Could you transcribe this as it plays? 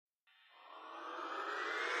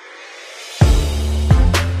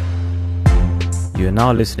You are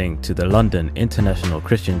now listening to the London International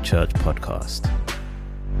Christian Church podcast.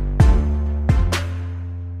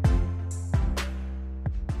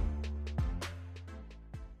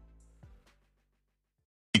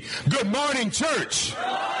 Good morning, church.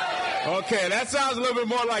 Okay, that sounds a little bit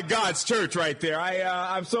more like God's church right there.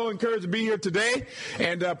 I'm so encouraged to be here today,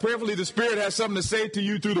 and prayerfully the Spirit has something to say to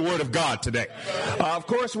you through the Word of God today. Of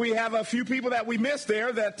course, we have a few people that we missed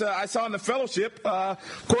there that I saw in the fellowship.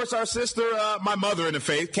 Of course, our sister, my mother in the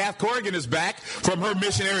faith, Kath Corrigan, is back from her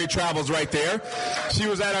missionary travels right there. She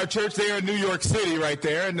was at our church there in New York City right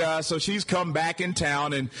there, and so she's come back in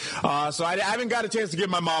town, and so I haven't got a chance to give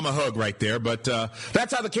my mom a hug right there, but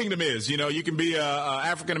that's how the kingdom is. You know, you can be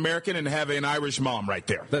African American and have an Irish mom right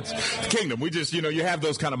there. That's the kingdom. We just, you have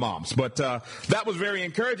those kind of moms. But that was very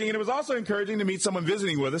encouraging. And it was also encouraging to meet someone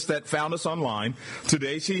visiting with us that found us online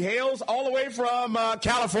today. She hails all the way from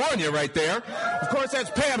California right there. Of course,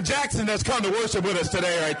 that's Pam Jackson that's come to worship with us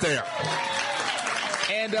today right there.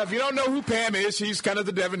 And if you don't know who Pam is, she's kind of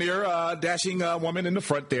the debonair, dashing woman in the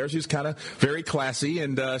front there. She's kind of very classy.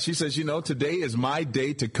 And she says, today is my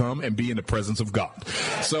day to come and be in the presence of God.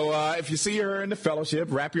 So if you see her in the fellowship,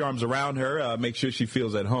 wrap your arms around her. Make sure she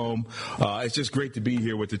feels at home. It's just great to be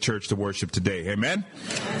here with the church to worship today. Amen?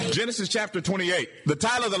 Genesis chapter 28. The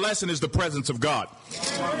title of the lesson is The Presence of God.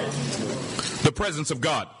 The Presence of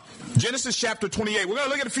God. Genesis chapter 28. We're going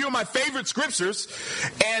to look at a few of my favorite scriptures.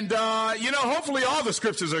 And, hopefully all the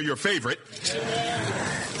scriptures are your favorite.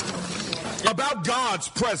 About God's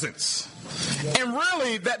presence. And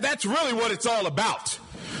really, that's really what it's all about.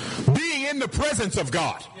 Being in the presence of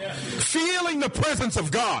God. Feeling the presence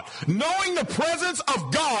of God. Knowing the presence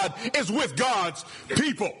of God is with God's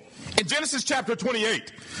people. In Genesis chapter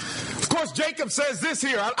 28. Of course, Jacob says this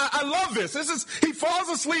here. I love this. He falls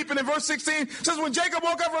asleep, and in verse 16 says, when Jacob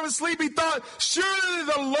woke up from his sleep, he thought, surely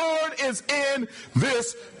the Lord is in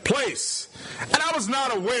this place. And I was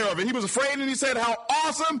not aware of it. He was afraid, and he said, how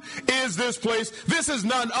awesome is this place? This is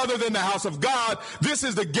none other than the house of God. This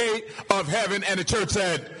is the gate of heaven. And the church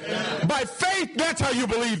said, by faith, that's how you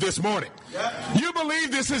believe this morning. You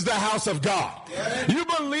believe this is the house of God. You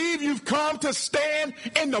believe you've come to stand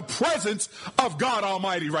in the presence of God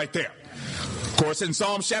Almighty right there. Of course, in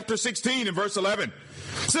Psalm chapter 16 and verse 11,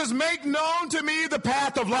 it says, make known to me the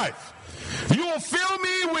path of life. You will fill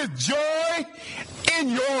me with joy in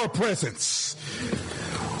your presence,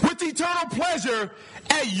 with eternal pleasure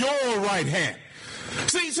at your right hand.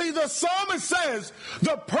 See, the psalmist says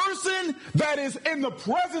the person that is in the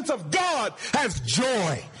presence of God has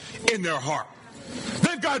joy in their heart.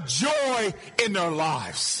 They've got joy in their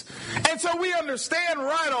lives. And so we understand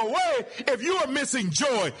right away, if you are missing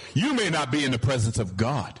joy, you may not be in the presence of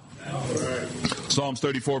God. Right. Psalms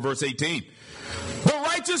 34 verse 18. The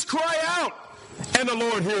righteous cry out, and the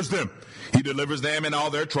Lord hears them. He delivers them in all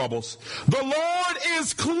their troubles. The Lord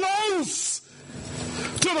is close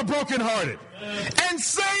to the brokenhearted and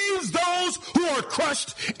saves those who are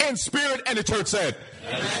crushed in spirit. And the church said,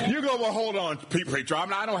 you go, well, hold on, preacher.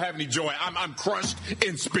 I don't have any joy. I'm crushed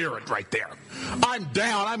in spirit right there. I'm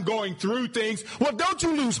down. I'm going through things. Well, don't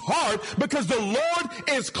you lose heart, because the Lord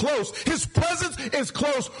is close. His presence is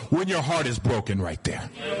close when your heart is broken right there.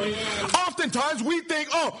 Oftentimes we think,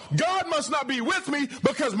 oh, God must not be with me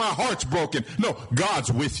because my heart's broken. No,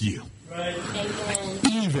 God's with you. Right.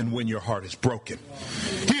 Even when your heart is broken.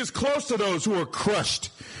 He is close to those who are crushed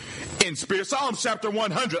in spirit. Psalms chapter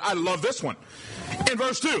 100. I love this one. In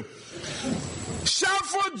verse 2. Shout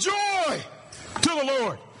for joy to the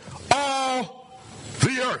Lord, all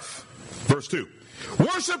the earth. Verse 2.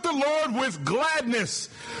 Worship the Lord with gladness.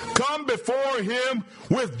 Come before him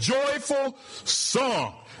with joyful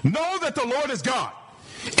song. Know that the Lord is God.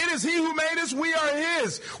 It is he who made us. We are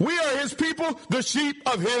his. We are his people, the sheep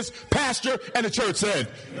of his pasture. And the church said,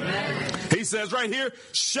 amen. He says right here,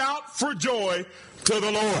 shout for joy to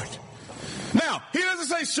the Lord. Now, he doesn't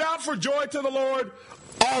say shout for joy to the Lord,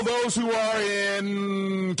 all those who are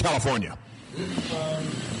in California.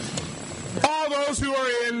 All those who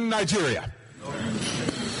are in Nigeria.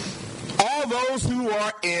 All those who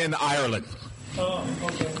are in Ireland.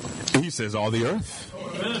 He says all the earth.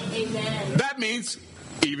 Amen. That means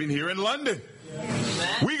even here in London,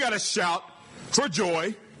 we got to shout for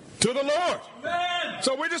joy to the Lord. Amen.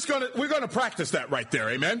 So we're gonna practice that right there.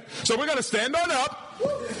 Amen. So we're gonna stand on up,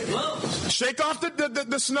 shake off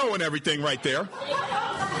the snow and everything right there,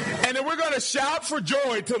 and then we're gonna shout for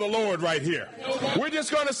joy to the Lord right here. We're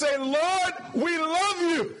just gonna say, Lord, we love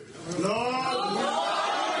you. Lord.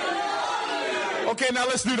 Okay, now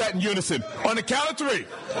let's do that in unison. On the count of 3.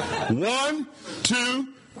 1, 2,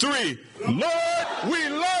 3. Lord, we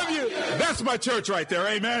love you. That's my church right there.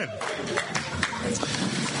 Amen.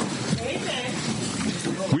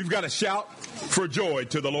 We've got to shout for joy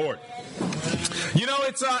to the Lord. You know,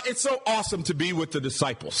 it's so awesome to be with the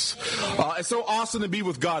disciples. It's so awesome to be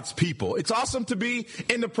with God's people. It's awesome to be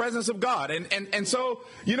in the presence of God. And so,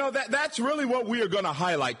 you know, that's really what we are going to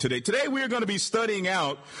highlight today. Today we are going to be studying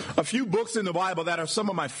out a few books in the Bible that are some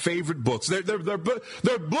of my favorite books. They're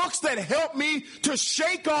books that help me to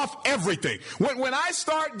shake off everything. When I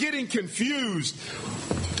start getting confused,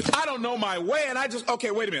 I don't know my way, and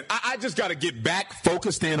okay, wait a minute. I just got to get back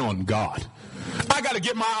focused in on God. I got to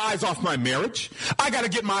get my eyes off my marriage. I got to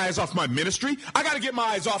get my eyes off my ministry. I got to get my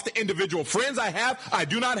eyes off the individual friends I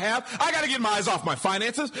do not have. I got to get my eyes off my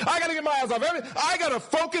finances. I got to get my eyes off everything. I got to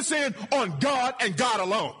focus in on God and God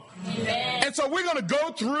alone. Amen. And so we're going to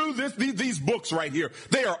go through these books right here.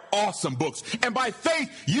 They are awesome books. And by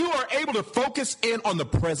faith, you are able to focus in on the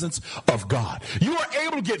presence of God. You are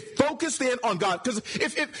able to get focused in on God. Because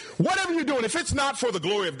if whatever you're doing, if it's not for the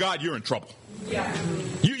glory of God, you're in trouble. Yeah.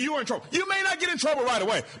 You are in trouble. You may not get in trouble right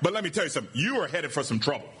away, but let me tell you something. You are headed for some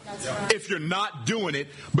trouble. That's right. If you're not doing it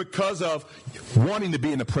because of wanting to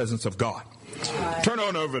be in the presence of God. Right. Turn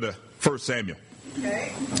on over to 1 Samuel.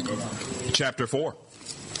 Okay. Chapter 4.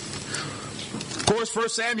 Of course, 1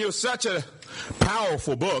 Samuel is such a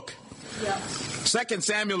powerful book. Yeah. 2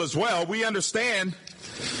 Samuel as well. We understand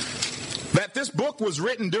that this book was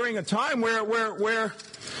written during a time where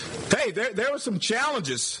hey, there were some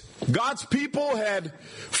challenges. God's people had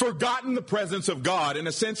forgotten the presence of God in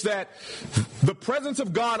a sense that the presence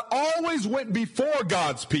of God always went before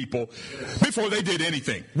God's people before they did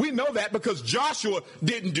anything. We know that because Joshua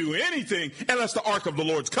didn't do anything unless the Ark of the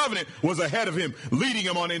Lord's covenant was ahead of him, leading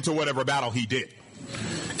him on into whatever battle he did.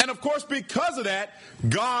 And of course, because of that,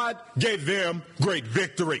 God gave them great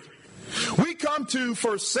victory. We come to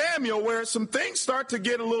 1 Samuel where some things start to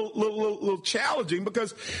get a little challenging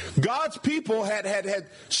because God's people had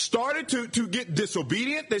started to get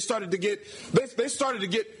disobedient. They started to get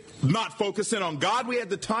not focusing on God. We had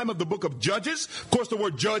the time of the book of Judges. Of course, the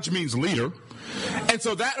word judge means leader. And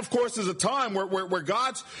so that, of course, is a time where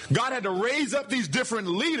God had to raise up these different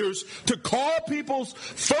leaders to call people's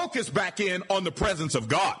focus back in on the presence of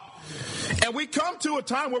God. And we come to a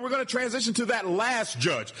time where we're going to transition to that last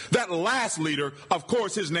judge, that last leader. Of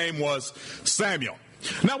course, his name was Samuel.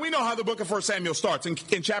 Now, we know how the book of 1 Samuel starts. In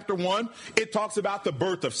chapter 1, it talks about the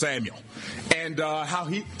birth of Samuel and how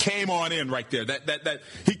he came on in right there. That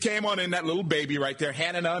he came on in, that little baby right there.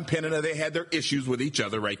 Hannah and Peninnah, they had their issues with each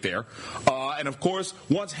other right there. And, of course,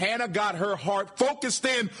 once Hannah got her heart focused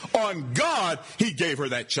in on God, he gave her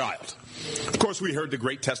that child. Of course, we heard the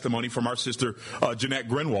great testimony from our sister Jeanette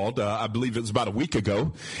Grinwald, I believe it was about a week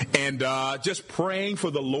ago, and just praying for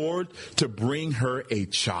the Lord to bring her a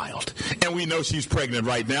child. And we know she's pregnant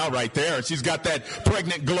right now, right there, and she's got that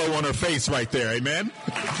pregnant glow on her face right there, amen?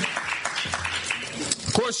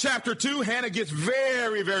 Of course, chapter 2, Hannah gets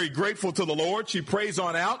very, very grateful to the Lord. She prays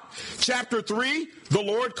on out. Chapter 3, the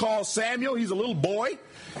Lord calls Samuel. He's a little boy.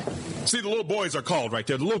 See, the little boys are called right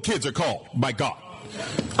there. The little kids are called by God.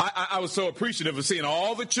 I was so appreciative of seeing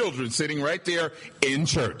all the children sitting right there in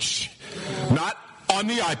church. Not on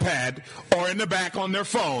the iPad or in the back on their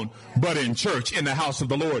phone, but in church, in the house of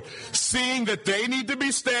the Lord. Seeing that they need to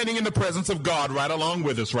be standing in the presence of God right along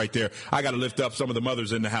with us right there. I got to lift up some of the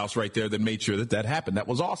mothers in the house right there that made sure that happened. That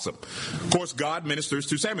was awesome. Of course, God ministers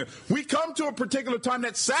to Samuel. We come to a particular time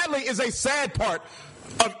that sadly is a sad part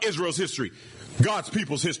of Israel's history, God's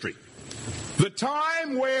people's history. The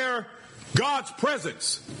time where God's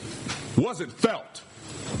presence wasn't felt.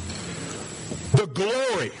 The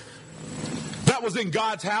glory that was in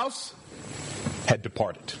God's house had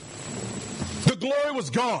departed. The glory was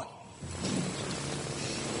gone.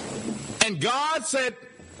 And God said,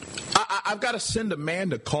 I've got to send a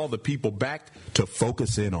man to call the people back to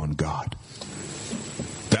focus in on God.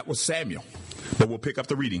 That was Samuel. But we'll pick up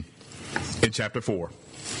the reading in chapter 4,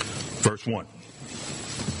 verse 1.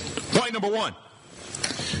 Point number 1.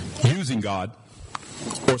 Using God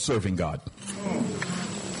or serving God.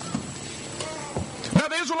 Now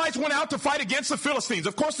the Israelites went out to fight against the Philistines.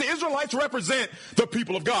 Of course, the Israelites represent the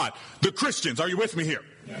people of God, the Christians. Are you with me here?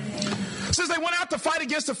 It says they went out to fight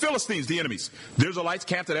against the Philistines, the enemies. The Israelites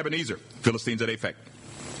camped at Ebenezer, Philistines at Aphek.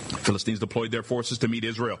 Philistines deployed their forces to meet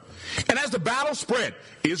Israel. And as the battle spread,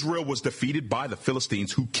 Israel was defeated by the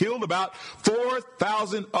Philistines, who killed about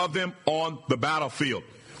 4,000 of them on the battlefield.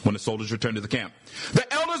 When the soldiers returned to the camp,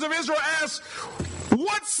 the elders of Israel asked,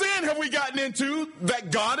 what sin have we gotten into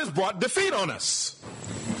that God has brought defeat on us?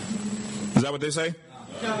 Is that what they say?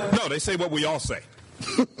 No, they say what we all say.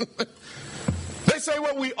 They say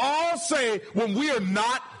what we all say when we are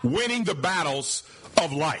not winning the battles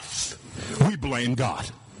of life. We blame God.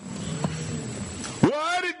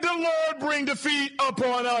 Why Lord bring defeat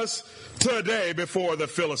upon us today before the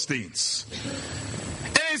Philistines.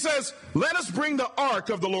 And he says, let us bring the ark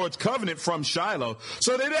of the Lord's covenant from Shiloh,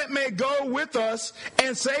 so that it may go with us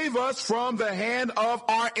and save us from the hand of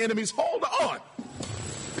our enemies. Hold on.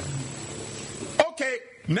 Okay,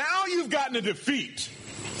 now you've gotten a defeat.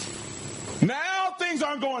 Now things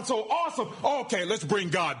aren't going so awesome. Okay, let's bring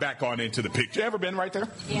God back on into the picture. Ever been right there?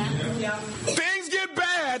 Yeah. Things get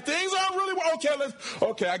bad. Things aren't really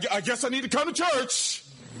okay. I guess I need to come to church.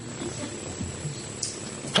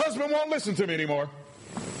 Husband won't listen to me anymore.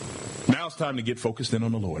 Now it's time to get focused in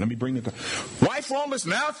on the Lord. Let me bring the wife won't listen.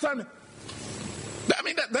 Now it's time to. I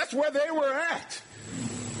mean, that's where they were at.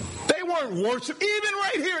 They weren't worshiping. Even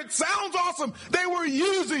right here, it sounds awesome. They were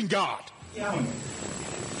using God. Yeah.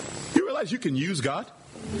 You realize you can use God?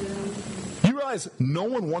 You realize no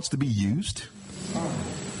one wants to be used?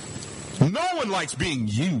 No one likes being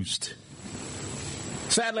used.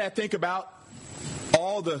 Sadly, I think about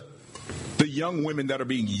all the young women that are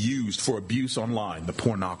being used for abuse online, the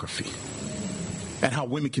pornography, and how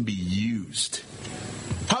women can be used.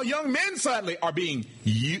 How young men, sadly, are being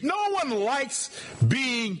used. No one likes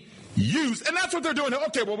being used. And that's what they're doing.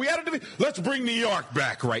 Okay, well, we had to do. Let's bring the ark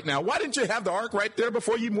back right now. Why didn't you have the ark right there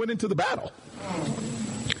before you even went into the battle?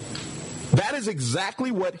 That is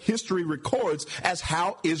exactly what history records as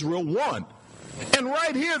how Israel won. And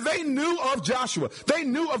right here, they knew of Joshua. They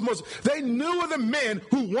knew of Moses. They knew of the men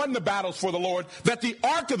who won the battles for the Lord, that the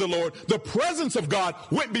ark of the Lord, the presence of God,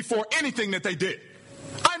 went before anything that they did.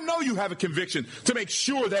 I know you have a conviction to make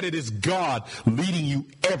sure that it is God leading you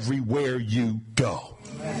everywhere you go.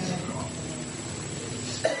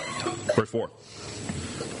 Verse 4.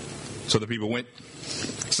 So the people went,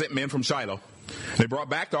 sent men from Shiloh. They brought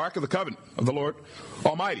back the ark of the covenant of the Lord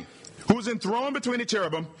Almighty, who was enthroned between the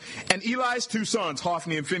cherubim, and Eli's two sons,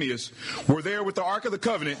 Hophni and Phinehas, were there with the ark of the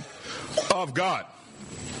covenant of God.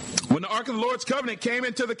 When the ark of the Lord's covenant came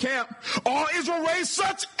into the camp, all Israel raised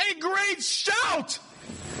such a great shout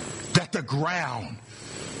that the ground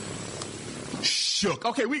shook.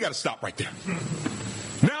 Okay, we got to stop right there.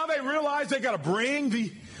 Now they realize they got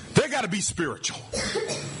to be spiritual.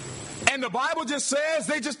 And the Bible just says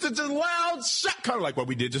they just did a loud shout, kind of like what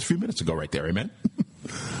we did just a few minutes ago right there, amen?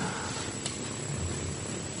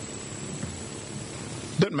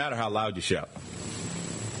 Doesn't matter how loud you shout.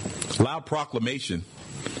 Loud proclamation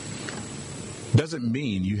doesn't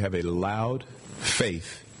mean you have a loud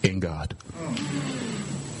faith in God.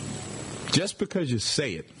 Just because you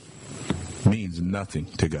say it means nothing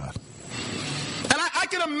to God. And I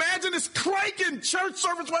can imagine this cranking church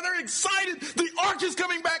service where they're excited. The ark is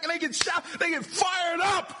coming back and they get shot, they get fired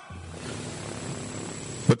up.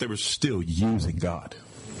 But they were still using God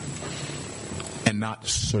and not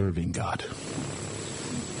serving God.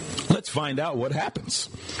 Let's find out what happens.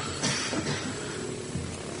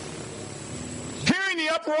 Hearing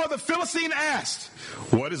the uproar, the Philistine asked,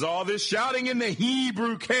 "What is all this shouting in the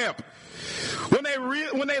Hebrew camp?" When they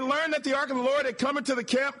learned that the ark of the Lord had come into the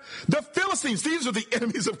camp, the Philistines, these are the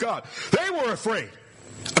enemies of God, they were afraid.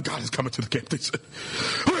 God is coming to the camp. They said,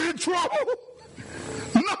 "We're in trouble.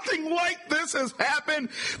 Nothing like this has happened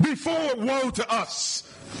before. Woe to us.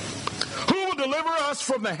 Who will deliver us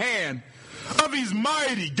from the hand of these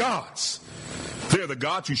mighty gods? They're the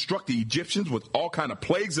gods who struck the Egyptians with all kind of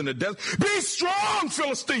plagues in the desert. Be strong,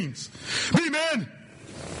 Philistines. Be men,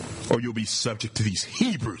 or you'll be subject to these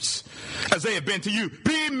Hebrews, as they have been to you.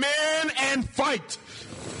 Be men and fight."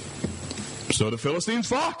 So the Philistines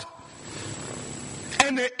fought.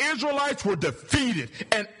 And the Israelites were defeated,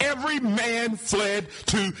 and every man fled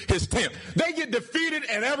to his tent. They get defeated,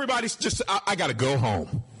 and everybody's just, I got to go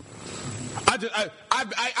home.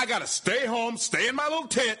 I got to stay home, stay in my little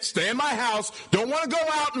tent, stay in my house. Don't want to go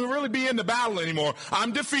out and really be in the battle anymore.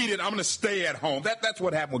 I'm defeated. I'm going to stay at home. That's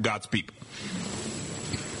what happened with God's people.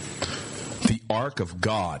 The ark of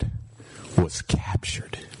God was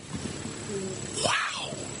captured.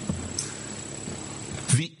 Wow.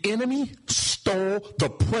 The enemy stole the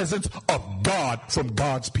presence of God from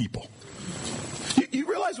God's people. You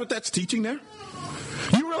realize what that's teaching there?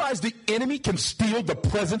 You realize the enemy can steal the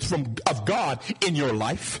presence of God in your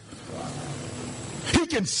life? He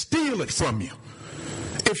can steal it from you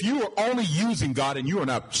if you are only using God and you are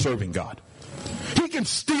not serving God. He can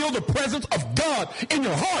steal the presence of God in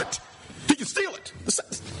your heart. He can steal it.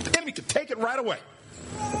 The enemy can take it right away.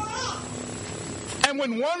 And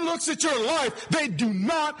when one looks at your life, they do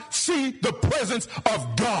not see the presence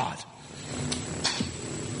of God.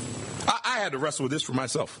 I had to wrestle with this for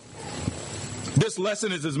myself. This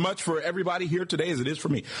lesson is as much for everybody here today as it is for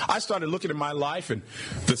me. I started looking at my life and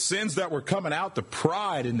the sins that were coming out, the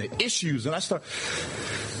pride and the issues, and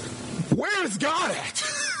Where is God at?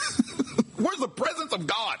 Where's the presence of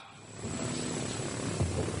God?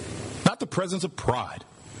 Not the presence of pride,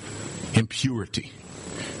 impurity,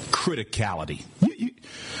 criticality. What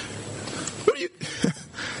do you?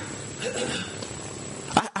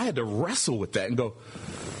 I had to wrestle with that and go,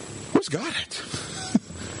 where's God at?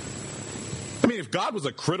 I mean, if God was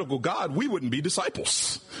a critical God, we wouldn't be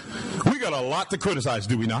disciples. We got a lot to criticize,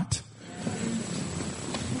 do we not?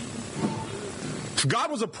 If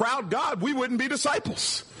God was a proud God, we wouldn't be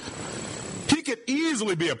disciples. He could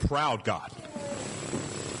easily be a proud God.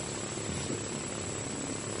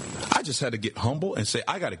 I just had to get humble and say,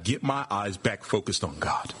 I got to get my eyes back focused on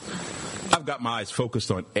God. I've got my eyes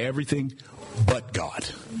focused on everything but God.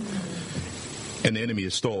 And the enemy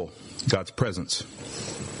has stole God's presence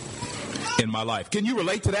in my life. Can you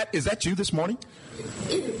relate to that? Is that you this morning?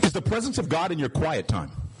 Is the presence of God in your quiet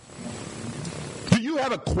time? Do you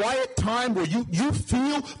have a quiet time where you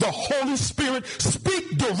feel the Holy Spirit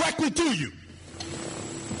speak directly to you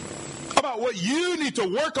about what you need to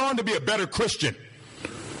work on to be a better Christian?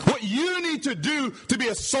 What you need to do to be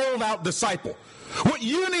a sold-out disciple? What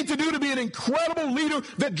you need to do to be an incredible leader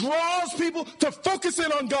that draws people to focus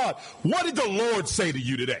in on God? What did the Lord say to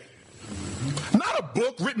you today? Not a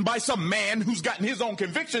book written by some man who's gotten his own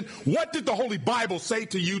conviction. What did the Holy Bible say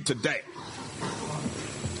to you today?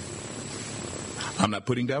 I'm not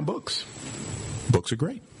putting down books. Books are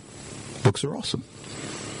great. Books are awesome.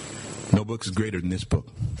 No book is greater than this book.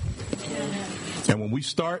 And when we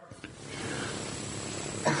start,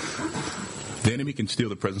 the enemy can steal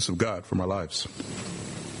the presence of God from our lives.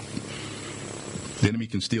 The enemy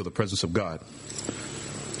can steal the presence of God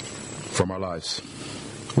from our lives.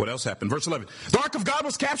 What else happened? Verse 11. The ark of God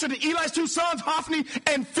was captured, and Eli's two sons, Hophni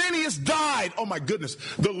and Phinehas, died. Oh my goodness.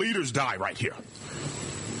 The leaders die right here.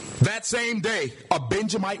 That same day, a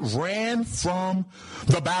Benjamite ran from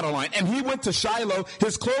the battle line, and he went to Shiloh,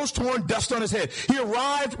 his clothes torn, dust on his head.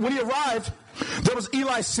 When he arrived, there was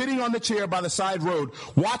Eli sitting on the chair by the side road,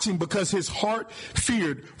 watching because his heart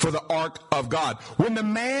feared for the ark of God. When the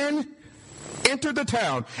man entered the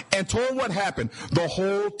town and told what happened, the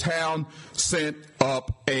whole town sent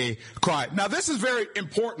up a cry. Now, this is very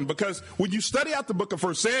important because when you study out the book of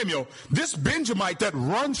 1 Samuel, this Benjamite that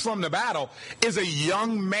runs from the battle is a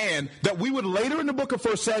young man that we would later in the book of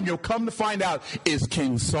 1 Samuel come to find out is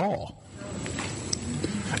King Saul.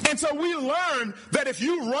 And so we learn that if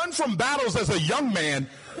you run from battles as a young man,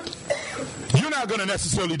 you're not going to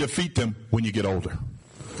necessarily defeat them when you get older.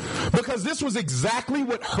 Because this was exactly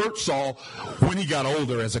what hurt Saul when he got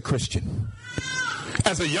older as a Christian.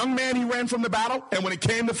 As a young man, he ran from the battle, and when it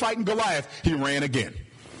came to fighting Goliath, he ran again.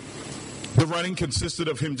 The running consisted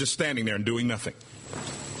of him just standing there and doing nothing.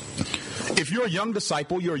 If you're a young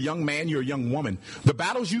disciple, you're a young man, you're a young woman, the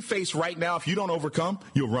battles you face right now, if you don't overcome,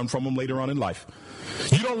 you'll run from them later on in life.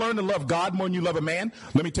 You don't learn to love God more than you love a man.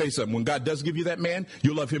 Let me tell you something. When God does give you that man,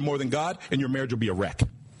 you'll love him more than God, and your marriage will be a wreck.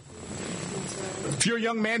 If you're a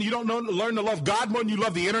young man, you don't learn to love God more than you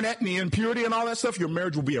love the internet and the impurity and all that stuff, your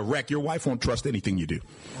marriage will be a wreck. Your wife won't trust anything you do.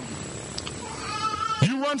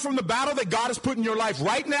 You run from the battle that God has put in your life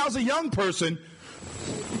right now as a young person,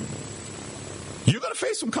 you're going to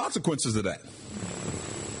face some consequences of that.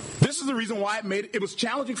 This is the reason why it was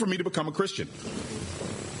challenging for me to become a Christian.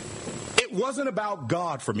 It wasn't about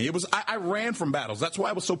God for me. I ran from battles. That's why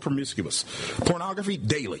I was so promiscuous. Pornography,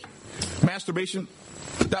 daily. Masturbation,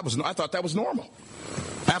 I thought that was normal.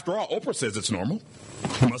 After all, Oprah says it's normal.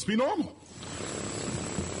 It must be normal.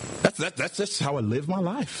 That's just how I lived my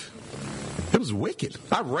life. It was wicked.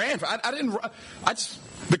 I ran.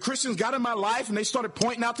 The Christians got in my life and they started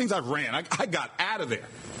pointing out things. I ran. I got out of there.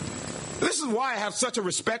 This is why I have such a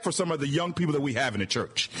respect for some of the young people that we have in the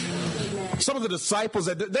church. Some of the disciples,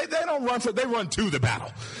 they don't run they run to the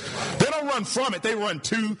battle. They don't run from it. They run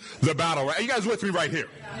to the battle. Right? Are you guys with me right here?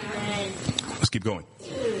 Let's keep going.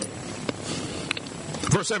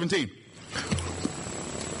 Verse 17.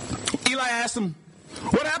 Eli asked him,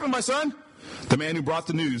 "What happened, my son?" The man who brought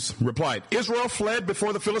the news replied, "Israel fled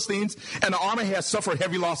before the Philistines, and the army has suffered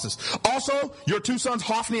heavy losses. Also, your two sons,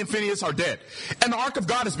 Hophni and Phinehas, are dead, and the ark of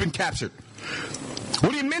God has been captured."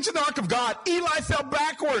 When he mentioned the ark of God, Eli fell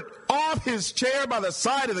backward off his chair by the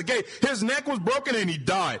side of the gate. His neck was broken and he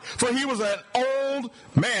died, for he was an old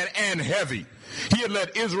man and heavy. He had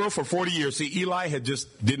led Israel for 40 years. See, Eli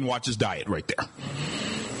didn't watch his diet right there.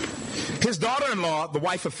 His daughter-in-law, the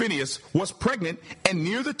wife of Phinehas, was pregnant and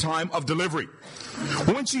near the time of delivery.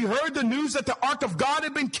 When she heard the news that the ark of God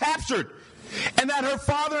had been captured and that her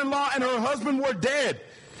father-in-law and her husband were dead,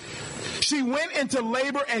 She went into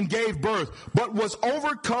labor and gave birth, but was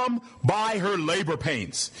overcome by her labor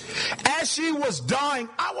pains. As she was dying,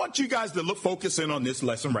 I want you guys to focus in on this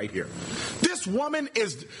lesson right here. This woman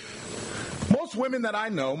is... Most women that I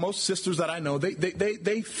know, most sisters that I know,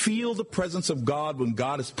 they feel the presence of God when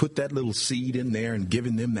God has put that little seed in there and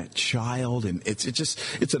given them that child. And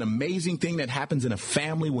it's an amazing thing that happens in a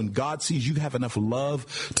family when God sees you have enough love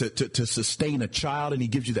to sustain a child, and he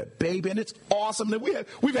gives you that baby. And it's awesome that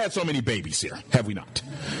we've had so many babies here, have we not?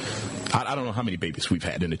 I don't know how many babies we've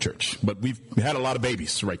had in the church, but we've had a lot of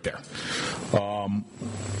babies right there.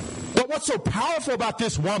 But what's so powerful about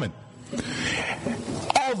this woman?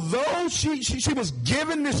 Although she was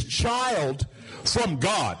given this child from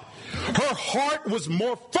God, her heart was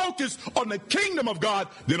more focused on the kingdom of God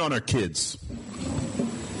than on her kids.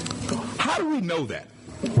 How do we know that?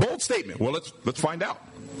 Bold statement. Well, let's find out.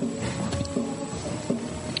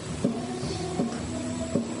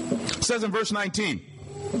 It says in verse 19.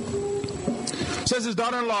 It says his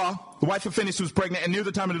daughter-in-law, the wife of Phinehas, was pregnant and near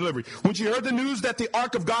the time of delivery. When she heard the news that the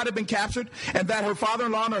ark of God had been captured and that her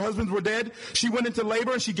father-in-law and her husbands were dead, she went into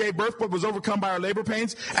labor and she gave birth but was overcome by her labor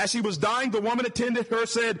pains. As she was dying, the woman attended her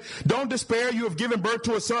said, "Don't despair, you have given birth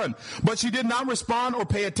to a son." But she did not respond or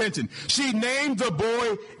pay attention. She named the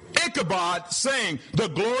boy Ichabod, saying, "The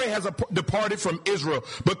glory has departed from Israel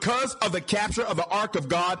because of the capture of the ark of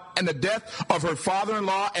God and the death of her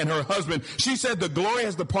father-in-law and her husband." She said, "The glory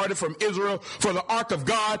has departed from Israel, for the ark of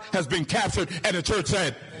God has been captured." And the church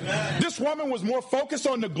said, amen. This woman was more focused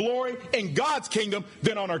on the glory in God's kingdom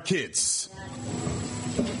than on her kids.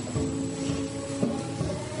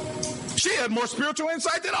 She had more spiritual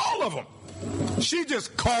insight than all of them. She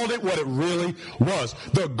just called it what it really was.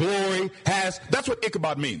 The glory has, that's what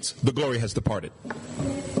Ichabod means. The glory has departed.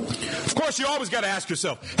 Of course, you always got to ask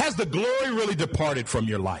yourself, has the glory really departed from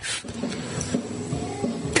your life?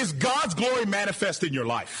 Is God's glory manifest in your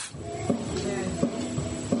life?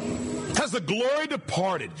 Has the glory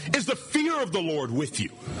departed? Is the fear of the Lord with you?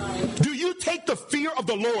 Do you take the fear of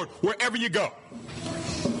the Lord wherever you go?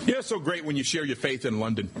 Yeah, it's so great when you share your faith in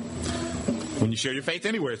London. When you share your faith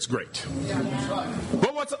anywhere, it's great.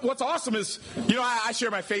 But what's awesome is, I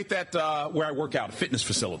share my faith at where I work out, a fitness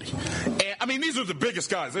facility. And, I mean, these are the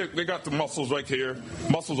biggest guys. They got the muscles right here.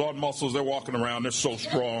 Muscles on muscles. They're walking around. They're so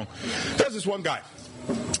strong. There's this one guy.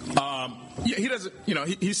 He doesn't,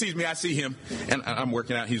 he sees me, I see him, and I'm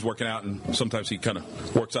working out, he's working out, and sometimes he kind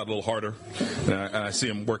of works out a little harder, and I see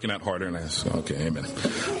him working out harder, and I say, okay, amen.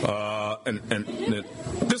 And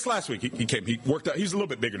this last week, he came, he worked out, he's a little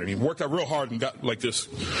bit bigger than me, he worked out real hard and got like this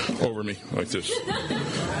over me, like this.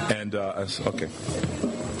 And I said, okay.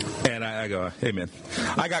 And I go, hey man,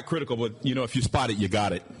 I got critical, but if you spot it, you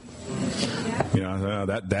got it.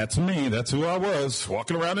 That's me. That's who I was,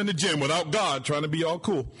 walking around in the gym without God, trying to be all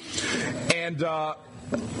cool. And I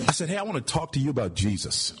said, hey, I want to talk to you about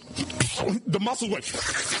Jesus. The muscles went.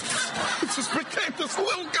 It just became this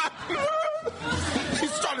little guy. He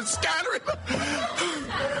started scattering.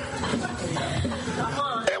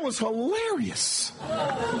 It was hilarious.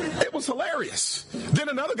 It was hilarious. Then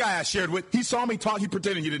another guy I shared with, he saw me talk. He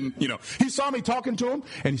pretended he didn't, he saw me talking to him,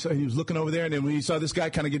 and he was looking over there, and then when he saw this guy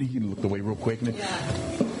kind of he looked away real quick. And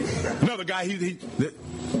another guy, the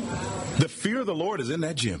fear of the Lord is in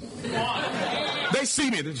that gym. They see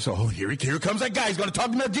me, they just, oh, here comes that guy. He's going to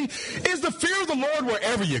talk to me about Jesus. Is the fear of the Lord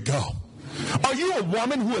wherever you go? Are you a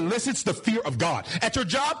woman who elicits the fear of God? At your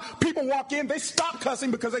job, people walk in, they stop cussing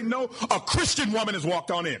because they know a Christian woman has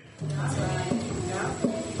walked on in.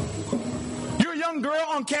 You're a young girl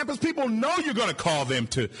on campus, people know you're going to call them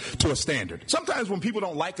to a standard. Sometimes when people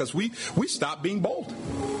don't like us, we stop being bold.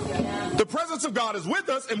 The presence of God is with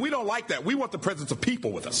us, and we don't like that. We want the presence of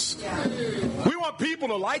people with us. We want people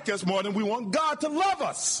to like us more than we want God to love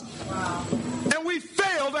us. And we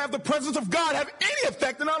fail to have the presence of God have any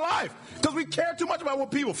effect in our life because we care too much about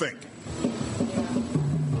what people think.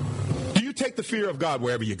 Do you take the fear of God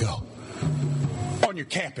wherever you go? On your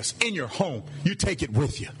campus, in your home, you take it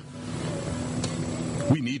with you.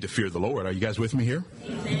 We need to fear the Lord. Are you guys with me here?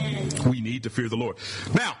 Amen. We need to fear the Lord.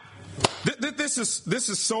 Now, this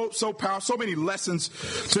is so powerful. So many lessons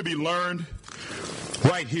to be learned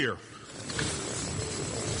right here.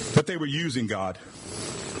 But they were using God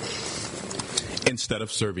instead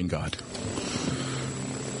of serving God.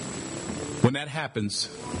 When that happens,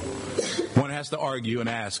 one has to argue and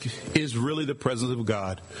ask, is really the presence of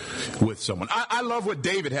God with someone? I love what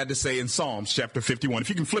David had to say in Psalms chapter 51. If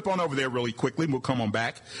you can flip on over there really quickly, we'll come on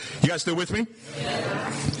back. You guys still with me?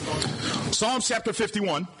 Yeah. Psalms chapter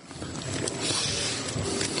 51.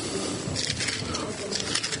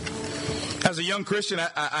 As a young Christian,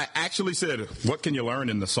 I actually said, what can you learn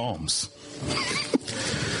in the Psalms?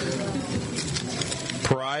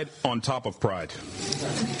 Pride on top of pride.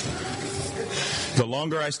 The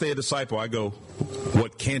longer I stay a disciple, I go,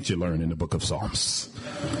 what can't you learn in the book of Psalms?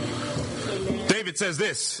 David says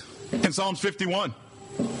this in Psalms 51,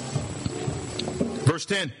 verse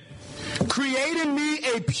 10. Create in me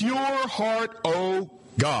a pure heart, O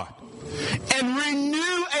God, and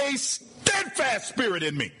renew a steadfast spirit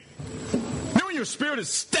in me. Remember, when your spirit is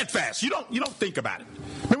steadfast, you don't think about it.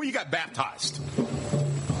 Remember when you got baptized?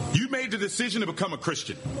 You made the decision to become a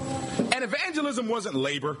Christian. And evangelism wasn't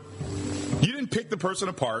labor. You didn't pick the person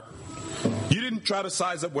apart. You didn't try to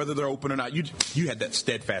size up whether they're open or not. You had that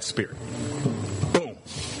steadfast spirit. Boom.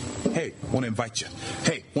 Hey, I want to invite you.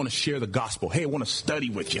 Hey, I want to share the gospel. Hey, I want to study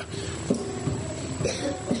with you.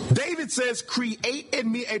 David says, create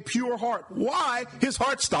in me a pure heart. Why? His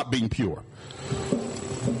heart stopped being pure.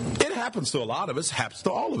 It happens to a lot of us, happens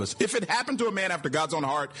to all of us. If it happened to a man after God's own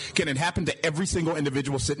heart, can it happen to every single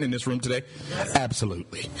individual sitting in this room today? Yes.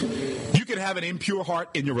 Absolutely. You can have an impure heart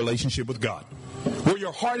in your relationship with God, where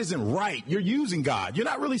your heart isn't right. You're using God. You're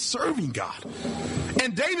not really serving God.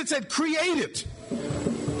 And David said, create it.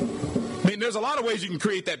 I mean, there's a lot of ways you can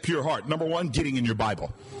create that pure heart. Number one, getting in your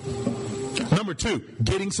Bible. Number two,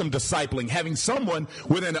 getting some discipling, having someone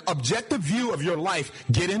with an objective view of your life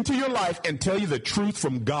get into your life and tell you the truth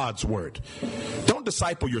from God's word. Don't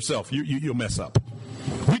disciple yourself. You'll mess up.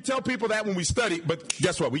 We tell people that when we study, but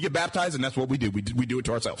guess what? We get baptized, and that's what we do. We do it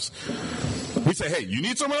to ourselves. We say, hey, you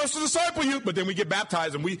need someone else to disciple you, but then we get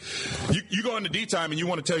baptized, and you go into D time, and you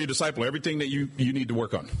want to tell your disciple everything that you need to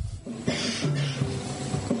work on.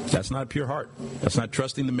 That's not a pure heart. That's not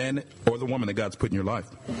trusting the man or the woman that God's put in your life.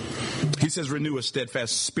 He says, renew a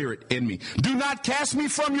steadfast spirit in me. Do not cast me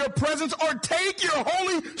from your presence or take your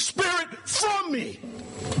Holy Spirit from me.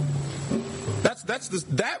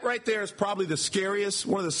 That right there is probably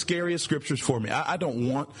one of the scariest scriptures for me. I don't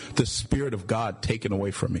want the Spirit of God taken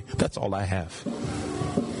away from me. That's all I have.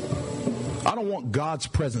 I don't want God's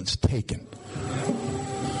presence taken.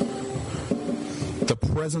 The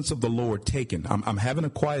presence of the Lord taken. I'm having a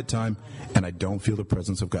quiet time and I don't feel the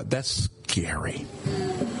presence of God. That's scary.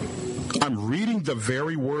 I'm reading the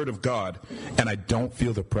very word of God and I don't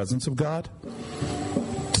feel the presence of God.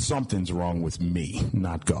 Something's wrong with me,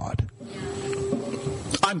 not God.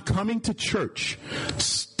 I'm coming to church,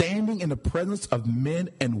 standing in the presence of men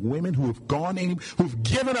and women who have gone in, who've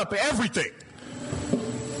given up everything,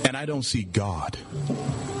 and I don't see God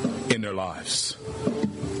in their lives.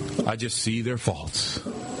 I just see their faults.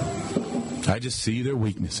 I just see their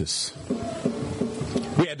weaknesses.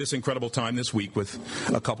 We had this incredible time this week with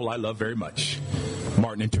a couple I love very much,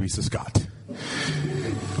 Martin and Teresa Scott.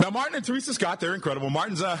 Now, Martin and Teresa Scott, they're incredible.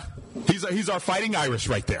 Martin's he's our fighting Irish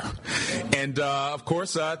right there, and of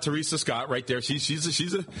course Teresa Scott right there. She's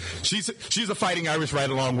a fighting Irish right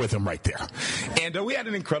along with him right there. And we had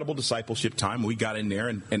an incredible discipleship time. We got in there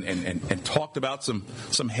and talked about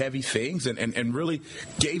some heavy things and really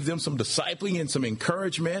gave them some discipling and some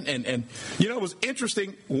encouragement. And it was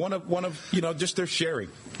interesting. One of just their sharing.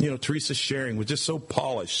 Teresa's sharing was just so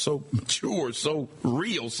polished, so mature, so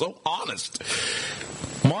real, so honest.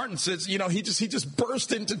 Martin says, he just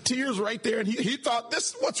burst into tears right there, and he thought,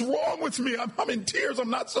 what's wrong with me? I'm in tears.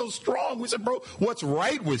 I'm not so strong. We said, bro, what's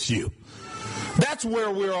right with you? That's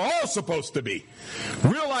where we're all supposed to be,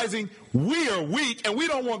 realizing we are weak, and we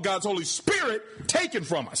don't want God's Holy Spirit taken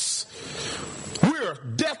from us. We're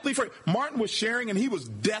deathly afraid. Martin was sharing, and he was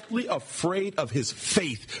deathly afraid of his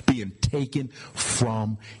faith being taken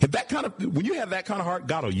from him. When you have that kind of heart,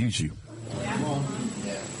 God will use you.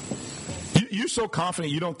 Yeah. You're so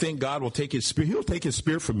confident you don't think God will take his spirit. He'll take his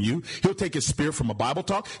spirit from you. He'll take his spirit from a Bible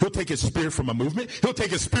talk. He'll take his spirit from a movement. He'll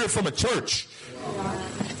take his spirit from a church.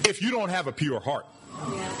 If you don't have a pure heart,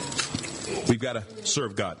 we've got to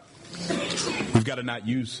serve God. We've got to not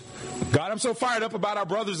use God. I'm so fired up about our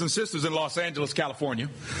brothers and sisters in Los Angeles, California.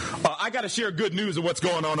 I got to share good news of what's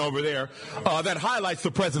going on over there that highlights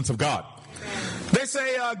the presence of God. They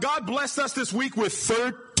say God blessed us this week with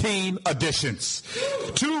 13 additions,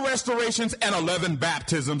 2 restorations, and 11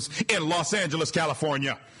 baptisms in Los Angeles,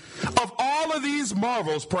 California. Of all of these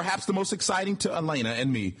marvels, perhaps the most exciting to Elena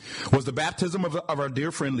and me was the baptism of our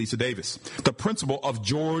dear friend Lisa Davis, the principal of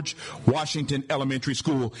George Washington Elementary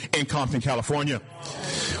School in Compton, California.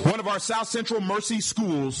 One of our South Central Mercy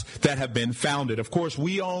schools that have been founded. Of course,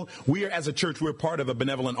 we are, as a church, we're part of a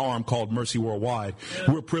benevolent arm called Mercy Worldwide.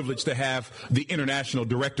 We're privileged to have the international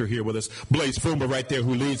director here with us, Blaise Fumba, right there,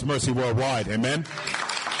 who leads Mercy Worldwide. Amen.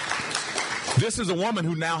 This is a woman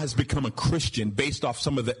who now has become a Christian based off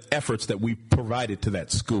some of the efforts that we provided to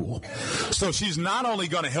that school. So she's not only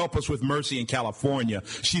going to help us with Mercy in California,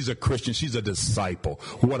 she's a Christian. She's a disciple.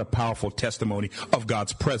 What a powerful testimony of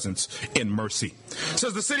God's presence in Mercy. It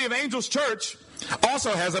says the City of Angels Church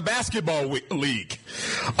also has a basketball league.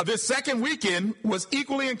 This second weekend was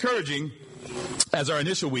equally encouraging as our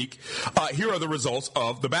initial week. Here are the results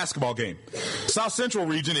of the basketball game. South Central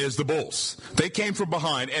region is the Bulls. They came from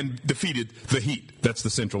behind and defeated the Heat. That's the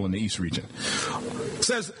Central and the East region. It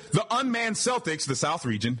says the unmanned Celtics, the South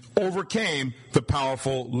region, overcame the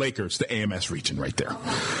powerful Lakers, the AMS region right there.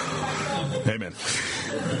 Amen.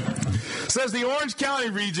 It says the Orange County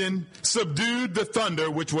region subdued the Thunder,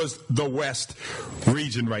 which was the West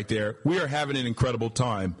region right there. We are having an incredible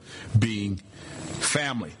time being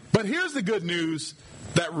family. But here's the good news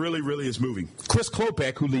that really, really is moving. Chris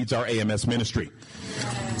Klopek, who leads our AMS ministry.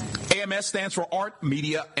 AMS stands for Art,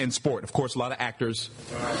 Media, and Sport. Of course, a lot of actors,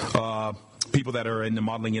 people that are in the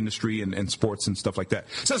modeling industry and sports and stuff like that.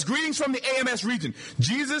 It says, greetings from the AMS region.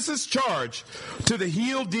 Jesus' charge to the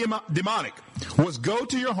healed demonic was go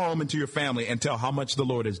to your home and to your family and tell how much the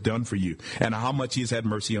Lord has done for you and how much he has had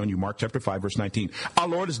mercy on you. Mark chapter 5, verse 19. Our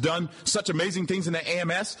Lord has done such amazing things in the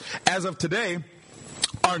AMS. As of today,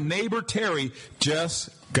 our neighbor Terry just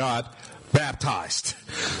got baptized.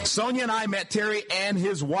 Sonia and I met Terry and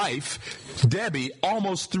his wife, Debbie,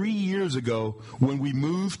 almost 3 years ago when we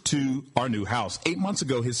moved to our new house. 8 months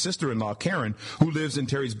ago, his sister-in-law, Karen, who lives in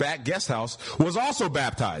Terry's back guest house, was also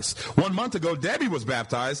baptized. 1 month ago, Debbie was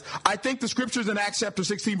baptized. I think the scriptures in Acts chapter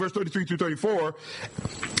 16, verse 33 through 34,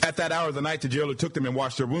 at that hour of the night, the jailer took them and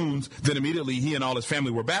washed their wounds. Then immediately he and all his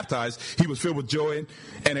family were baptized. He was filled with joy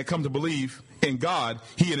and had come to believe in God,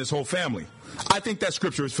 he and his whole family. I think that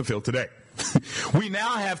scripture is fulfilled today. We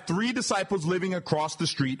now have 3 disciples living across the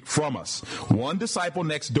street from us. 1 disciple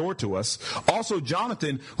next door to us. Also,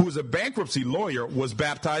 Jonathan, who is a bankruptcy lawyer, was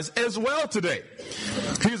baptized as well today.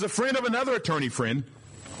 He is a friend of another attorney friend.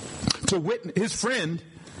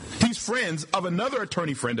 He's friends of another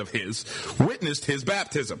attorney friend of his, witnessed his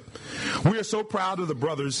baptism. We are so proud of the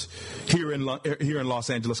brothers here in Los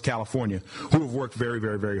Angeles, California, who have worked very,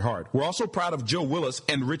 very, very hard. We're also proud of Joe Willis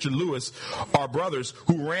and Richard Lewis, our brothers,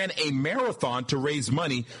 who ran a marathon to raise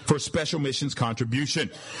money for special missions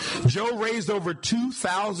contribution. Joe raised over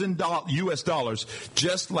 $2,000 US dollars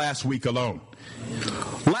just last week alone.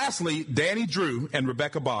 Lastly, Danny Drew and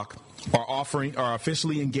Rebecca Bach are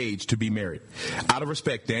officially engaged to be married. Out of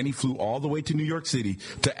respect, Danny flew all the way to New York City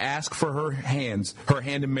to ask for her hand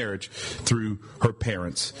in marriage through her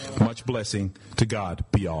parents. Much blessing. To God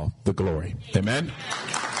be all the glory. Amen.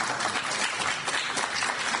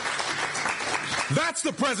 That's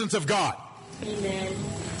the presence of God. Amen.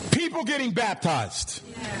 People getting baptized.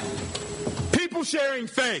 Yeah. People sharing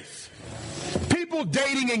faith. People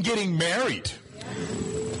dating and getting married.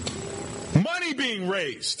 Yeah. Money being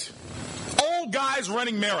raised. Old guys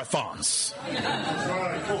running marathons.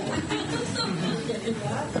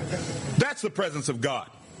 That's the presence of God.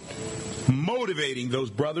 Motivating those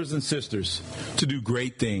brothers and sisters to do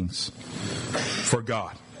great things for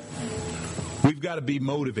God. We've got to be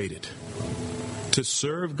motivated to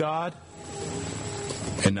serve God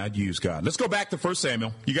and not use God. Let's go back to 1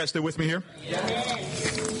 Samuel. You guys still with me here?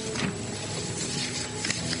 Yes.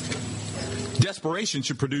 Desperation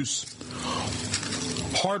should produce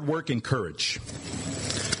hard work and courage.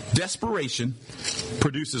 Desperation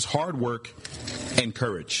produces hard work and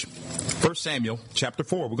courage. 1 Samuel chapter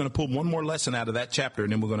 4. We're going to pull one more lesson out of that chapter,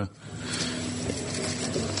 and then we're going to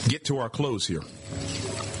get to our close here.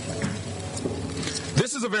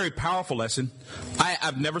 This is a very powerful lesson.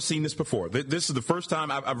 I've never seen this before. This is the first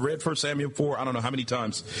time I've read 1 Samuel 4, I don't know how many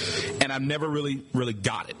times, and I've never really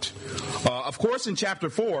got it. Of course, in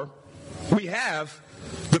chapter 4, we have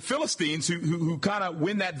the Philistines who kind of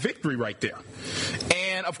win that victory right there.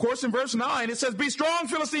 And, of course, in verse 9, it says, "Be strong,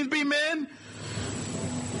 Philistines, be men,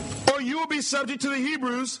 or you will be subject to the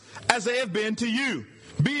Hebrews as they have been to you.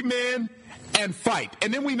 Be men and fight."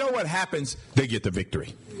 And then we know what happens. They get the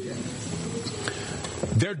victory.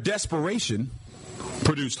 Their desperation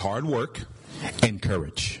produced hard work and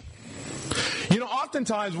courage. You know,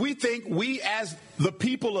 oftentimes we think we as the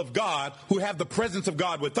people of God who have the presence of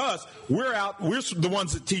God with us, we're the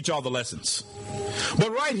ones that teach all the lessons.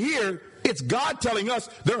 But right here, it's God telling us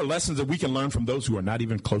there are lessons that we can learn from those who are not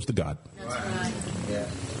even close to God. That's right.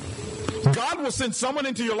 Yeah. God will send someone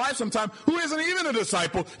into your life sometime who isn't even a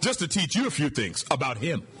disciple just to teach you a few things about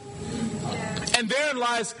him. And therein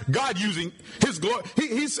lies God using his glory.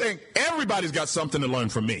 He's saying everybody's got something to learn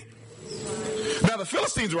from me. Now, the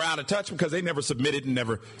Philistines were out of touch because they never submitted and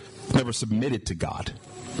never submitted to God.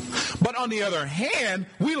 But on the other hand,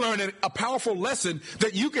 we learned a powerful lesson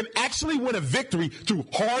that you can actually win a victory through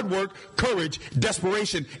hard work, courage,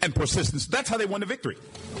 desperation, and persistence. That's how they won the victory.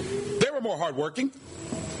 They were more hardworking.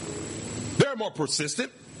 They were more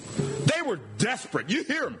persistent. They were desperate. You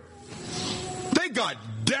hear them. They got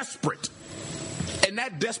desperate. And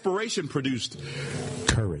that desperation produced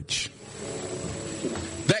courage.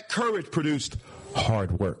 That courage produced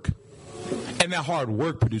hard work. And that hard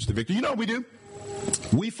work produced the victory. You know what we do?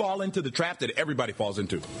 We fall into the trap that everybody falls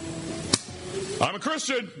into. I'm a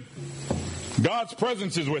Christian. God's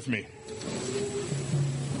presence is with me.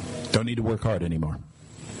 Don't need to work hard anymore.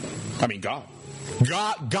 I mean, God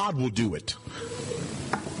will do it.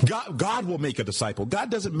 God will make a disciple. God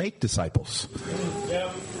doesn't make disciples.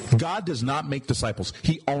 God does not make disciples.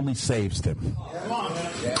 He only saves them.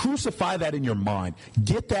 Crucify that in your mind.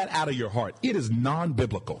 Get that out of your heart. It is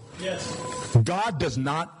non-biblical. God does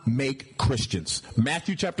not make Christians.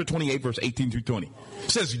 Matthew chapter 28, verse 18 through 20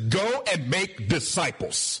 says, go and make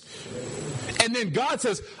disciples. And then God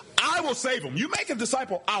says, I will save them. You make a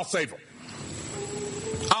disciple, I'll save them.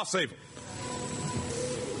 I'll save them.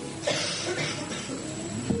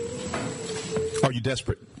 Are you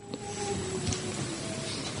desperate?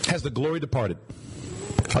 Has the glory departed?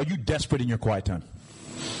 Are you desperate in your quiet time?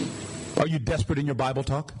 Are you desperate in your Bible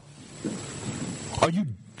talk? Are you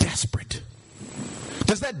desperate?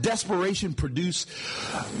 Does that desperation produce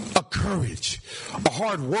a courage, a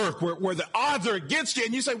hard work where the odds are against you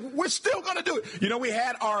and you say, we're still going to do it? You know, we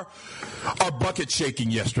had our bucket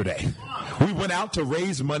shaking yesterday. We went out to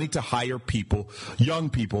raise money to hire people, young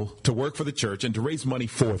people, to work for the church and to raise money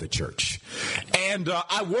for the church. And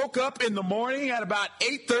I woke up in the morning at about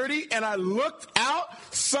 8:30 and I looked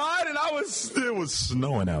outside and it was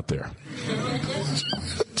snowing out there.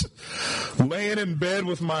 Laying in bed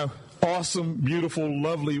with my awesome, beautiful,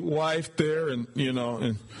 lovely wife there, and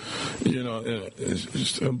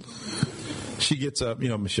she gets up,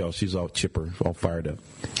 Michelle, she's all chipper, all fired up.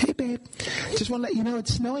 Hey, babe, just want to let you know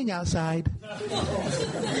it's snowing outside.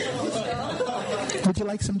 Would you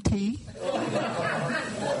like some tea?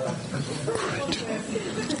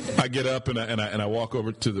 I get up and I walk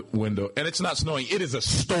over to the window, and it's not snowing. It is a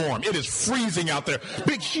storm. It is freezing out there.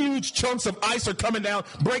 Big, huge chunks of ice are coming down,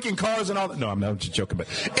 breaking cars and all that. No, I'm not just joking, but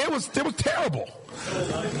it was terrible.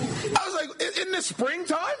 I was like, isn't this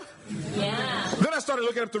springtime? Yeah. Then I started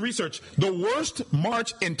looking up the research. The worst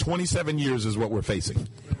March in 27 years is what we're facing.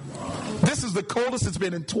 This is the coldest it's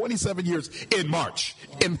been in 27 years in March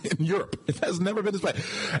in Europe. It has never been this bad.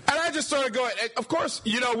 And I just started going, of course,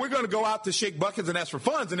 we're going to go out to shake buckets and ask for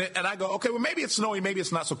funds. And I go, okay, well, maybe it's snowy, maybe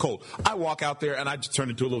it's not so cold. I walk out there and I just turn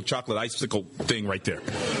into a little chocolate icicle thing right there.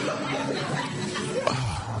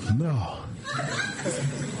 Oh, no.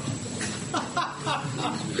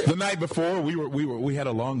 The night before, we had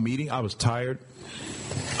a long meeting. I was tired.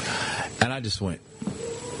 And I just went,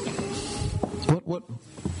 what?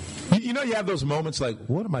 You have those moments like,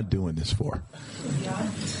 what am I doing this for?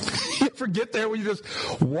 You ever get there where you just,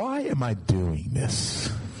 why am I doing this?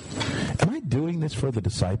 Am I doing this for the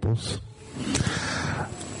disciples?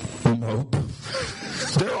 Nope.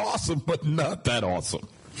 They're awesome, but not that awesome.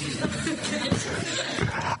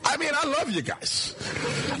 I mean, I love you guys.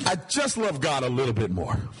 I just love God a little bit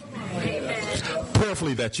more.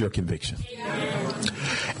 Prayerfully, that's your conviction.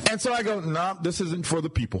 And so I go, no, this isn't for the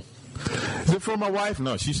people. Is it for my wife?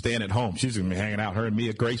 No, she's staying at home. She's going to be hanging out, her and me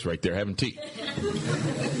at Grace right there having tea.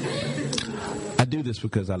 I do this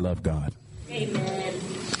because I love God. Amen.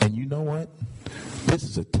 And you know what? This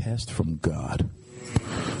is a test from God.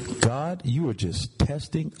 God, you are just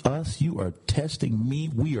testing us. You are testing me.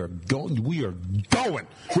 We are going. We're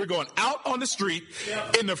going out on the street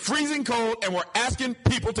in the freezing cold, and we're asking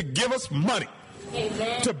people to give us money.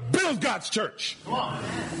 Amen. To build God's church.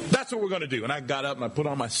 That's what we're going to do. And I got up and I put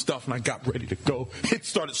on my stuff and I got ready to go. It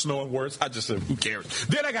started snowing worse. I just said, who cares?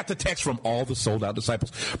 Then I got the text from all the sold out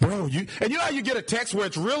disciples. Bro, you know how you get a text where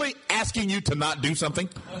it's really asking you to not do something?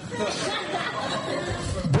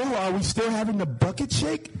 Bro, are we still having the bucket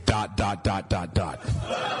shake? ...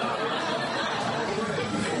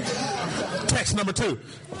 Text number 2.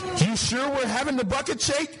 You sure we're having the bucket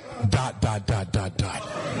shake? ...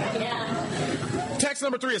 Text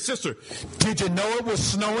number 3, a sister. Did you know it was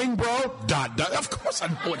snowing, bro? ... Of course I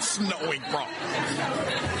know it's snowing, bro.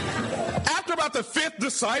 After about the 5th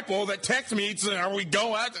disciple that texts me, are we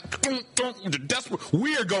going out?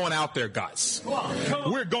 We are going out there, guys.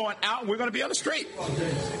 We're going out and we're going to be on the street.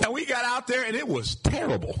 And we got out there and it was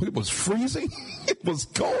terrible. It was freezing. It was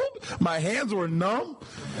cold. My hands were numb.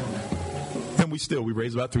 And and we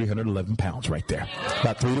raised about 311 pounds right there.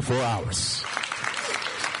 About 3 to 4 hours.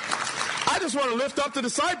 I just want to lift up the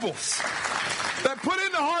disciples that put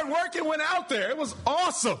in the hard work and went out there. It was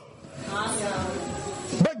awesome.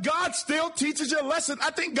 But God still teaches you a lesson.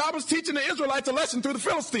 I think God was teaching the Israelites a lesson through the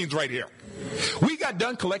Philistines right here. We got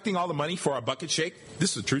done collecting all the money for our bucket shake.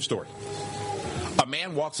 This is a true story. A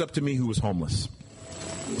man walks up to me who was homeless.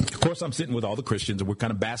 Of course, I'm sitting with all the Christians, and we're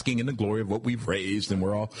kind of basking in the glory of what we've raised, and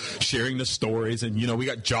we're all sharing the stories. And, we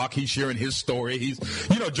got Jock. He's sharing his story.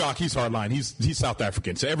 Jock, he's hardline. He's South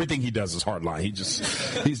African, so everything he does is hardline.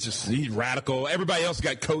 He's radical. Everybody else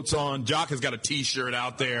got coats on. Jock has got a T-shirt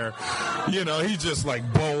out there. He's just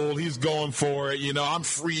like bold. He's going for it. I'm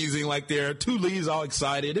freezing like there. Two Lee's all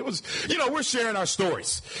excited. It was, we're sharing our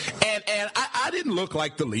stories. And I didn't look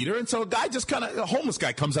like the leader, and so a homeless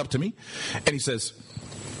guy comes up to me, and he says,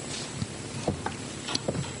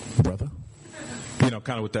 brother,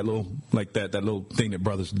 kind of with that little, like that little thing that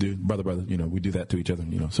brothers do, brother, we do that to each other,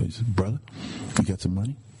 so he said, brother, you got some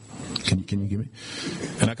money? Can you give me?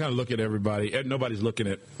 And I kind of look at everybody, nobody's looking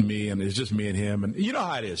at me, and it's just me and him, and you know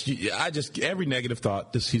how it is. Every negative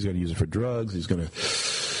thought, he's going to use it for drugs,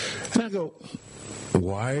 and I go,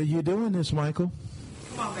 why are you doing this, Michael?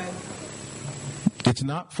 Come on, man. It's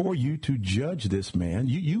not for you to judge this man.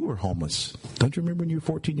 You were homeless. Don't you remember when you were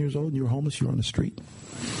 14 years old and you were homeless, you were on the street?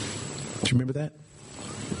 Do you remember that?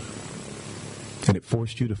 And it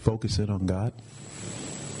forced you to focus in on God?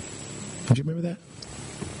 Don't you remember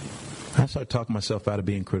that? I started talking myself out of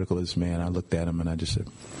being critical of this man. I looked at him and I just said,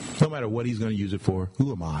 no matter what he's going to use it for,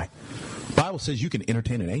 who am I? The Bible says you can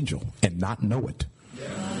entertain an angel and not know it.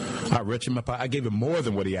 I rich him up. I gave him more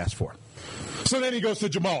than what he asked for. So then he goes to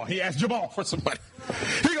Jamal. He asked Jamal for some money.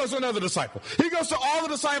 He goes to another disciple. He goes to all the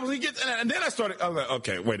disciples. And then I was like,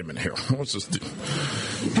 okay, wait a minute here. What's this do?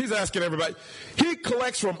 He's asking everybody. He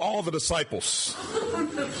collects from all the disciples.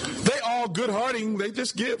 They all good-hearting. They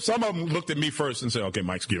just give. Some of them looked at me first and said, okay,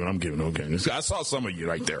 Mike's giving. I'm giving. Okay. I saw some of you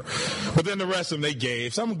right there. But then the rest of them, they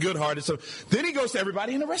gave. Some good-hearted. So then he goes to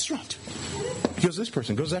everybody in the restaurant. He goes to this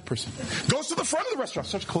person, goes to that person. Goes to the front of the restaurant,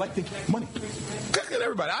 starts collecting money. Look at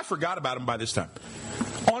everybody. I forgot about him by this time.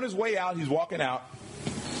 On his way out, he's walking out.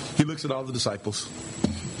 He looks at all the disciples.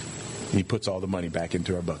 He puts all the money back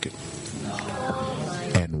into our bucket.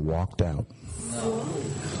 And walked out.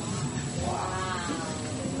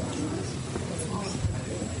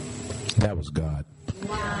 That was God.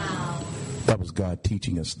 Wow. That was God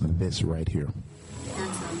teaching us this right here.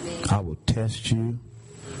 I will test you.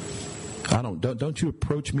 Don't you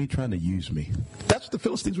approach me trying to use me. That's what the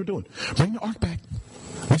Philistines were doing. Bring the ark back.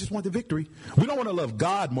 We just want the victory. We don't want to love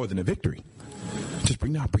God more than the victory. Just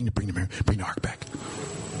bring the ark back.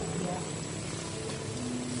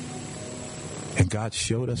 And God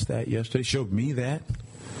showed us that yesterday. Showed me that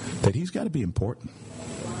he's got to be important.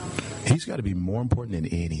 He's got to be more important than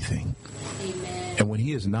anything. Amen. And when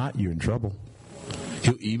he is not, you're in trouble.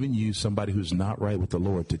 He'll even use somebody who's not right with the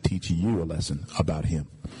Lord to teach you a lesson about him.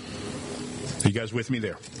 Are you guys with me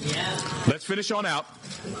there? Yeah. Let's finish on out.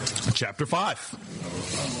 Chapter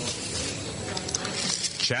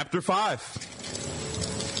 5. Chapter 5.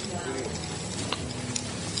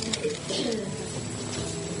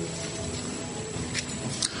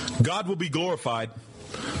 God will be glorified.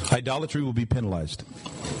 Idolatry will be penalized.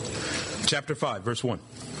 Chapter 5, verse 1.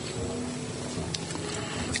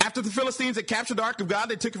 After the Philistines had captured the ark of God,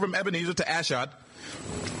 they took it from Ebenezer to Ashdod.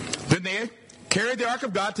 Then they carried the ark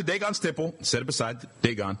of God to Dagon's temple, set it beside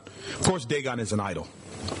Dagon. Of course, Dagon is an idol.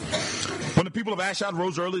 When the people of Ashdod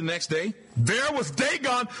rose early the next day, there was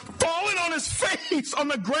Dagon falling on his face on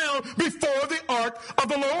the ground before the ark of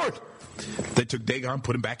the Lord. They took Dagon,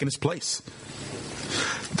 put him back in his place.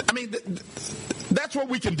 I mean, that's what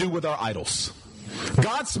we can do with our idols.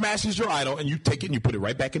 God smashes your idol, and you take it and you put it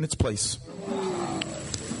right back in its place.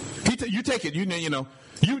 You take it,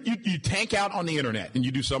 you tank out on the internet and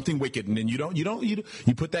you do something wicked, and then you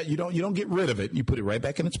don't get rid of it. You put it right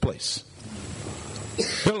back in its place.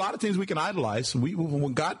 There are a lot of things we can idolize.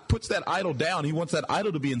 When God puts that idol down, he wants that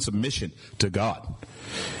idol to be in submission to God.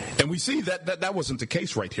 And we see that wasn't the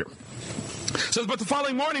case right here. It says, but the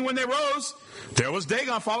following morning when they rose, there was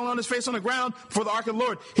Dagon falling on his face on the ground before the ark of the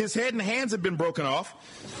Lord. His head and hands had been broken off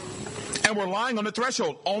and were lying on the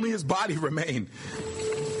threshold. Only his body remained.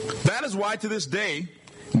 That is why to this day,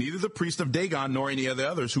 neither the priest of Dagon nor any of the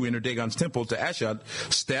others who entered Dagon's temple to Ashdod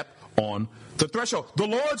step on the threshold. The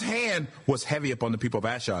Lord's hand was heavy upon the people of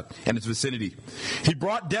Ashdod and its vicinity. He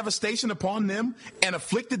brought devastation upon them and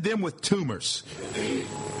afflicted them with tumors.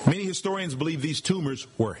 Many historians believe these tumors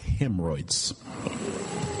were hemorrhoids.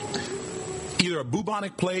 Either a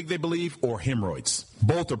bubonic plague, they believe, or hemorrhoids.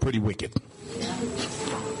 Both are pretty wicked.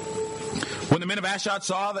 When the men of Ashdod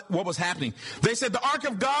saw what was happening, they said, the ark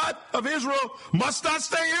of God of Israel must not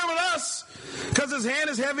stay here with us, because his hand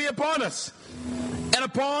is heavy upon us and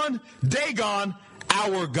upon Dagon,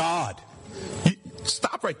 our God.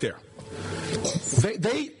 Stop right there.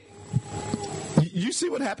 You see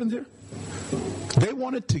what happened here? They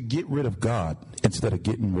wanted to get rid of God instead of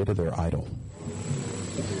getting rid of their idol.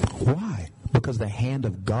 Why? Because the hand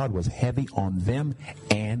of God was heavy on them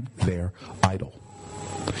and their idol.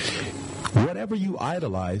 Whatever you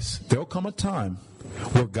idolize, there'll come a time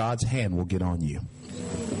where God's hand will get on you.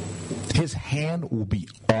 His hand will be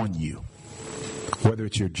on you. Whether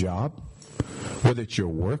it's your job, whether it's your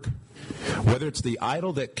work, whether it's the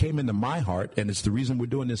idol that came into my heart, and it's the reason we're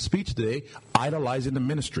doing this speech today, idolizing the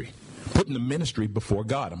ministry. Putting the ministry before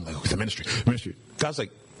God. I'm like, oh, the ministry. God's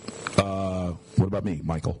like, what about me,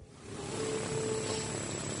 Michael?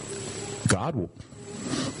 God will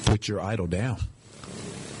put your idol down.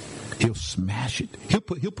 He'll smash it. He'll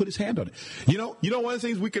put his hand on it. You know one of the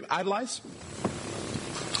things we can idolize?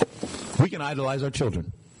 We can idolize our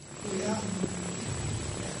children. Yeah.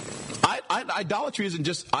 Idolatry isn't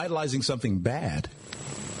just idolizing something bad.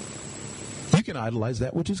 You can idolize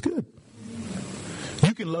that which is good.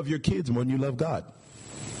 You can love your kids more than you love God.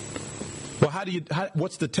 Well,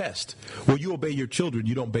 what's the test? Well, you obey your children,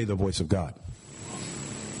 you don't obey the voice of God.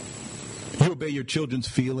 You obey your children's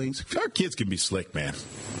feelings. Our kids can be slick, man.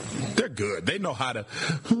 They're good. They know how to.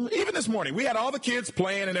 Even this morning, we had all the kids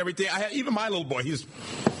playing and everything. Even my little boy, he's...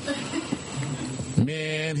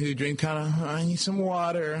 Man, who drink I need some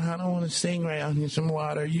water. I don't want to sing right now. I need some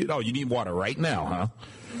water. You need water right now, huh?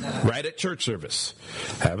 Right at church service.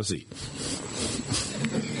 Have a seat.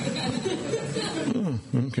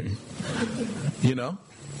 Okay.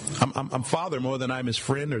 I'm father more than I'm his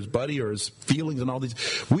friend or his buddy or his feelings and all these.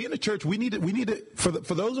 We in the church, we need to for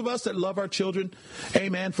those of us that love our children,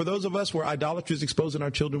 amen, for those of us where idolatry is exposing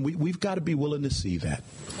our children, we've got to be willing to see that.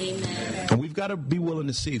 Amen. And we've got to be willing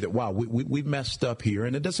to see that, wow, we've messed up here.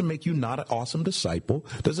 And it doesn't make you not an awesome disciple.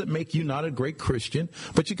 Doesn't make you not a great Christian.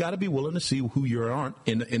 But you got to be willing to see who you aren't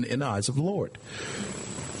in the eyes of the Lord.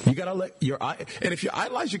 You got to let your eye, and if you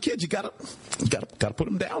idolize your kids, you got to put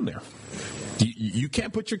them down there. You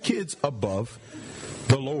can't put your kids above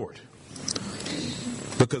the Lord,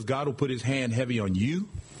 because God will put his hand heavy on you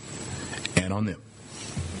and on them.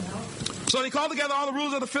 So they called together all the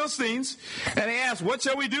rulers of the Philistines, and they asked, what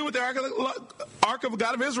shall we do with the ark of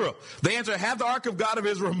God of Israel? They answered, have the ark of God of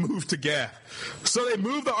Israel moved to Gath. So they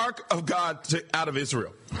moved the ark of God out of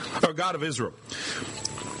Israel, or God of Israel.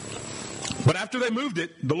 But after they moved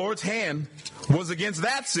it, the Lord's hand was against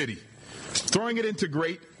that city, throwing it into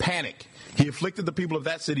great panic. He afflicted the people of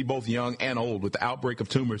that city, both young and old, with the outbreak of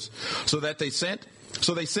tumors, so they sent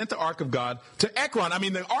the ark of God to Ekron. I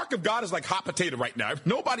mean, the ark of God is like hot potato right now.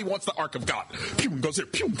 Nobody wants the ark of God. Pew, goes here,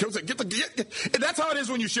 pew, goes there, and that's how it is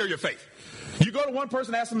when you share your faith. You go to one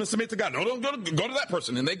person, ask them to submit to God. No, don't go to that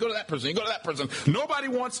person, and they go to that person, you go to that person. Nobody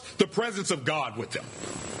wants the presence of God with them.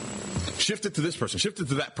 Shift it to this person, shift it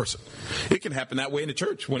to that person. It can happen that way in the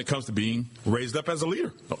church when it comes to being raised up as a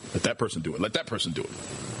leader. Oh, let that person do it. Let that person do it.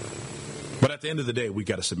 But at the end of the day, we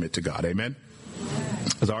got to submit to God. Amen?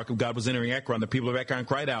 As the ark of God was entering Ekron, the people of Ekron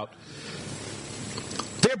cried out.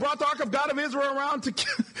 They brought the ark of God of Israel around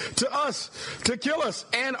to us, to kill us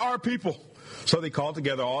and our people. So they called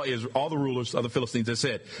together all the rulers of the Philistines and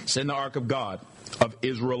said, send the ark of God of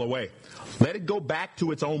Israel away. Let it go back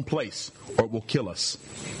to its own place, or it will kill us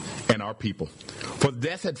and our people. For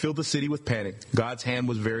death had filled the city with panic. God's hand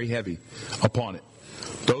was very heavy upon it.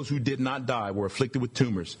 Those who did not die were afflicted with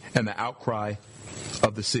tumors, and the outcry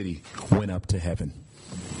of the city went up to heaven.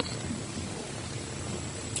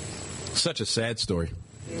 Such a sad story.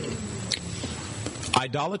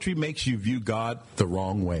 Idolatry makes you view God the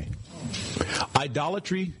wrong way.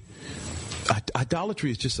 Idolatry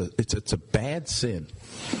is just it's a bad sin.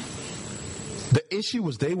 The issue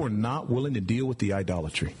was they were not willing to deal with the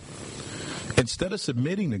idolatry. Instead of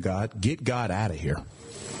submitting to God, get God out of here.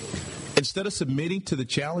 Instead of submitting to the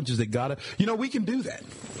challenges that God, we can do that.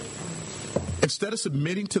 Instead of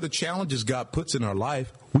submitting to the challenges God puts in our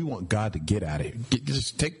life, we want God to get out of here.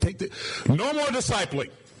 Just take no more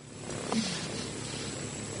discipling.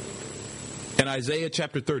 In Isaiah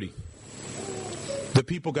chapter 30, the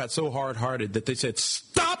people got so hard-hearted that they said,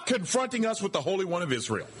 stop confronting us with the Holy One of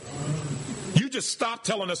Israel. You just stop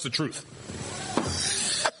telling us the truth.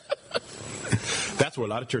 That's where a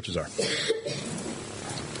lot of churches are.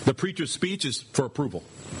 The preacher's speech is for approval.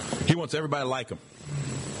 He wants everybody to like him.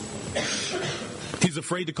 He's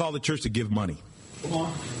afraid to call the church to give money.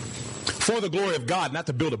 for the glory of God, not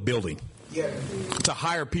to build a building. Yeah. To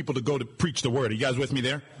hire people to go to preach the word. Are you guys with me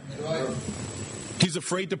there? Right. He's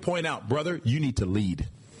afraid to point out, brother, you need to lead.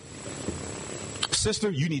 Sister,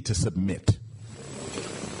 you need to submit.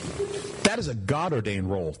 That is a God-ordained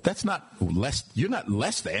role. That's not less. You're not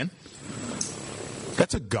less than.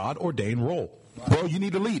 That's a God-ordained role. Bro, you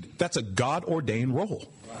need to lead. That's a God-ordained role.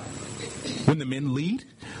 When the men lead,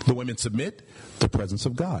 the women submit, the presence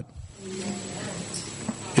of God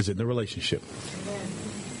is in the relationship.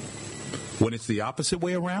 When it's the opposite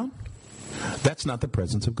way around, that's not the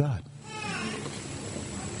presence of God.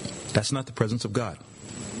 That's not the presence of God.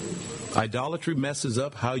 Idolatry messes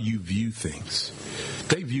up how you view things.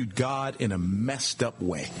 They viewed God in a messed up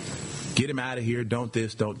way. Get him out of here. Don't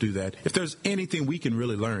this, don't do that. If there's anything we can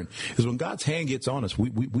really learn is when God's hand gets on us,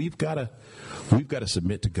 we've got to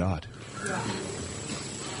submit to God.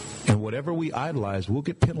 And whatever we idolize, we'll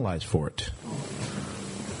get penalized for it.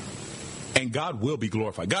 And God will be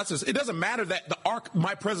glorified. God says, it doesn't matter that the ark,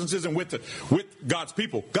 my presence isn't with God's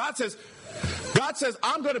people. God says,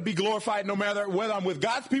 I'm going to be glorified no matter whether I'm with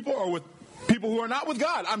God's people or with people who are not with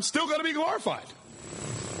God. I'm still going to be glorified.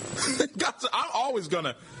 God says, I'm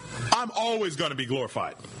always going to be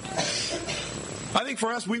glorified. I think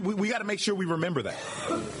for us, we got to make sure we remember that.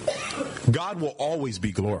 God will always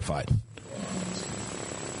be glorified.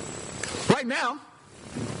 Right now,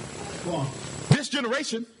 this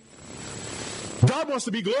generation, God wants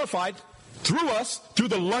to be glorified through us, through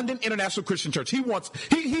the London International Christian Church.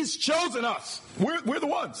 He's chosen us. We're the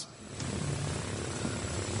ones.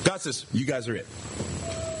 God says, you guys are it.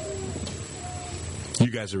 You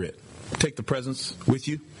guys are it. Take the presence with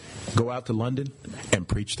you. Go out to London and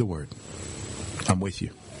preach the word. I'm with you.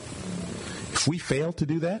 If we fail to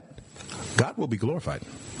do that, God will be glorified.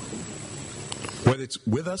 Whether it's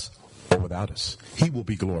with us or without us, he will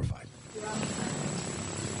be glorified.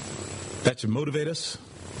 That should motivate us.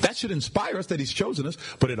 That should inspire us that he's chosen us,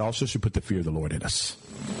 but it also should put the fear of the Lord in us.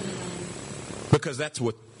 Because that's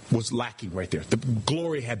what was lacking right there. The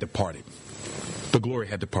glory had departed. The glory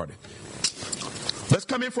had departed. Let's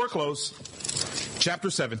come in for a close.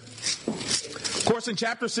 Chapter 7. Of course, in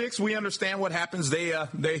chapter 6, we understand what happens. They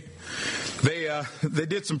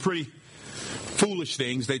did some pretty foolish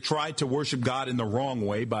things. They tried to worship God in the wrong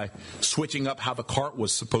way by switching up how the cart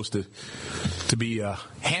was supposed to be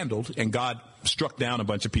handled, and God struck down a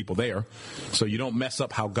bunch of people there. So you don't mess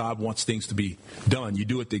up how God wants things to be done. You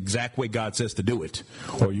do it the exact way God says to do it,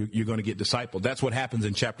 or you're going to get discipled. That's what happens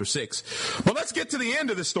in chapter 6. But let's get to the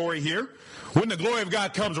end of the story here, when the glory of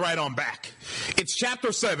God comes right on back. It's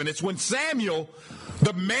chapter 7. It's when Samuel,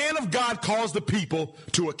 the man of God, calls the people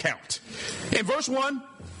to account. In verse 1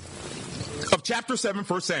 of chapter 7,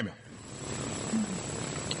 1 Samuel.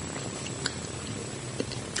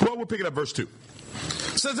 Well, we'll pick it up verse 2.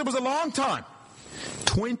 It says it was a long time,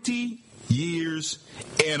 20 years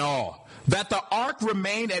in all, that the ark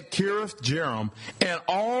remained at Kiriath Jearim, and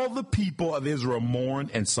all the people of Israel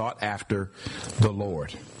mourned and sought after the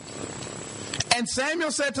Lord. And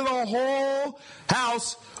Samuel said to the whole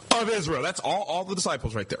house of Israel, that's all the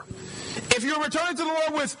disciples right there, if you return to the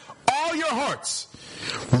Lord with all your hearts,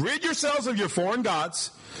 rid yourselves of your foreign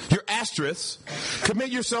gods, your Ashtoreths, commit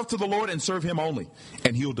yourself to the Lord and serve him only,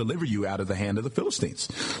 and he will deliver you out of the hand of the Philistines.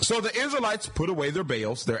 So the Israelites put away their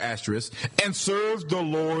Baals, their Ashtoreths, and served the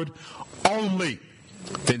Lord only.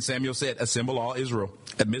 Then Samuel said, assemble all Israel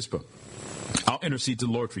at Mizpah. I'll intercede to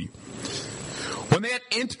the Lord for you.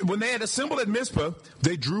 When they had assembled at Mizpah,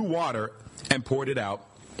 they drew water and poured it out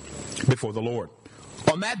before the Lord.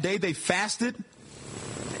 On that day they fasted,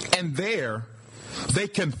 and there they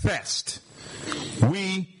confessed,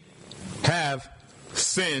 we have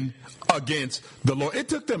sinned against the Lord. It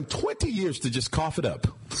took them 20 years to just cough it up.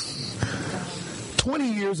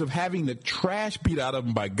 20 years of having the trash beat out of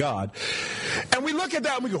them by God. And we look at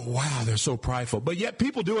that and we go, wow, they're so prideful. But yet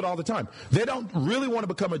people do it all the time. They don't really want to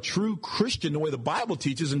become a true Christian the way the Bible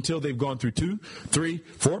teaches until they've gone through 2, 3,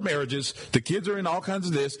 4 marriages. The kids are in all kinds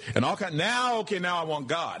of this and all kinds. Now I want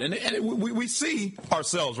God. And we see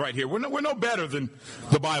ourselves right here. We're no better than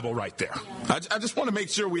the Bible right there. I just want to make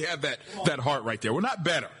sure we have that heart right there. We're not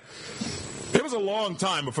better. It was a long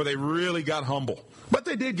time before they really got humble. But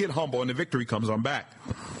they did get humble, and the victory comes on back.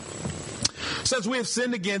 It says, we have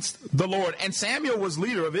sinned against the Lord. And Samuel was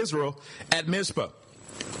leader of Israel at Mizpah.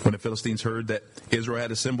 When the Philistines heard that Israel had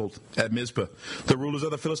assembled at Mizpah, the rulers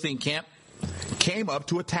of the Philistine camp came up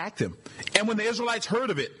to attack them. And when the Israelites heard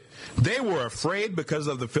of it, they were afraid because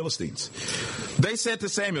of the Philistines. They said to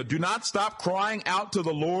Samuel, do not stop crying out to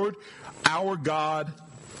the Lord our God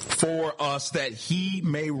for us that he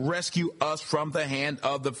may rescue us from the hand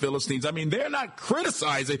of the Philistines. I mean, they're not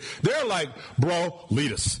criticizing. They're like, bro,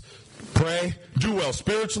 lead us. Pray, do well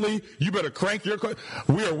spiritually. You better crank your.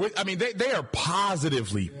 We are with. I mean, they are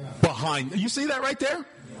positively behind. You see that right there?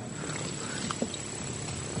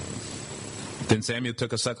 Then Samuel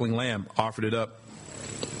took a suckling lamb, offered it up,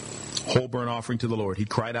 whole burnt offering to the Lord. He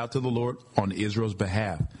cried out to the Lord on Israel's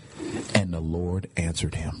behalf, and the Lord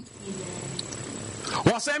answered him.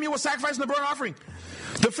 While Samuel was sacrificing the burnt offering,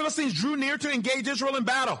 the Philistines drew near to engage Israel in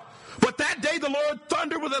battle. But that day the Lord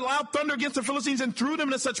thundered with a loud thunder against the Philistines and threw them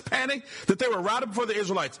into such panic that they were routed before the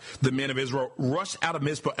Israelites. The men of Israel rushed out of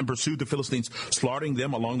Mizpah and pursued the Philistines, slaughtering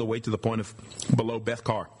them along the way to the point of below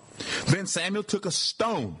Beth-kar. Then Samuel took a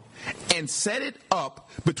stone and set it up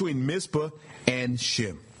between Mizpah and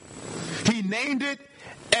Shem. He named it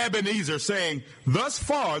Ebenezer, saying, "Thus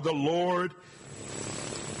far the Lord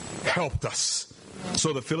helped us."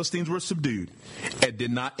 So the Philistines were subdued and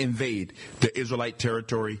did not invade the Israelite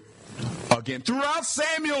territory again. Throughout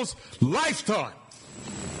Samuel's lifetime,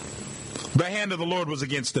 the hand of the Lord was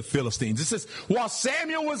against the Philistines. It says, while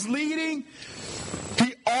Samuel was leading,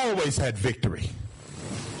 he always had victory.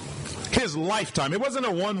 His lifetime. It wasn't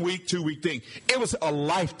a 1 week, 2 week thing. It was a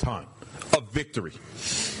lifetime of victory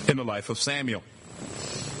in the life of Samuel.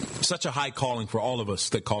 Such a high calling for all of us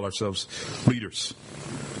that call ourselves leaders,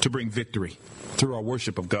 to bring victory through our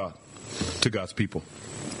worship of God to God's people.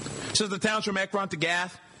 It says the towns from Ekron to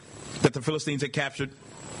Gath that the Philistines had captured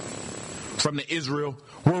from the Israel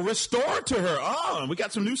were restored to her. Oh, we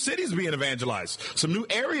got some new cities being evangelized. Some new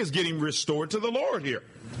areas getting restored to the Lord here.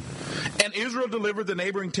 And Israel delivered the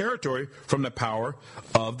neighboring territory from the power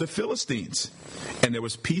of the Philistines. And there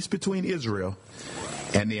was peace between Israel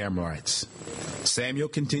and the Amorites. Samuel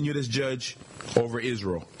continued as judge over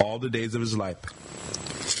Israel all the days of his life.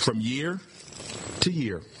 From year to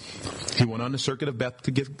year, he went on the circuit of Beth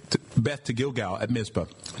to Gilgal at Mizpah,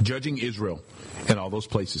 judging Israel in all those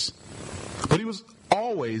places. But he was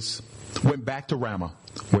always went back to Ramah,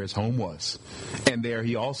 where his home was. And there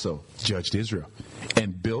he also judged Israel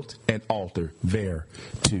and built an altar there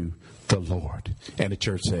to the Lord. And the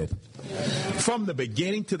church said, from the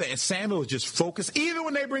beginning to the end, Samuel was just focused. Even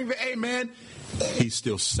when they bring the amen, he's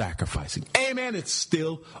still sacrificing. Amen. It's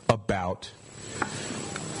still about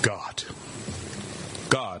God.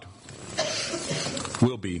 God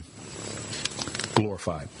will be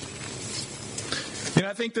glorified. And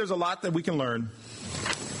I think there's a lot that we can learn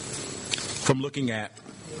from looking at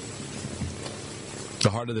the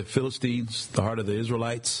heart of the Philistines, the heart of the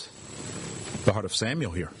Israelites, the heart of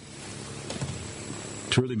Samuel here.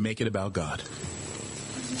 To really make it about God.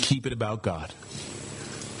 Keep it about God.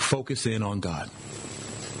 Focus in on God.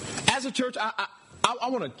 As a church, I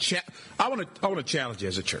want to challenge you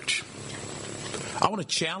as a church. I want to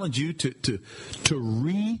challenge you to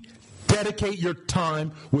rededicate your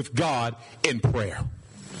time with God in prayer.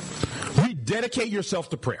 Rededicate yourself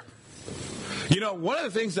to prayer. You know, one of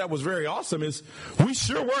the things that was very awesome is we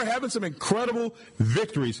sure were having some incredible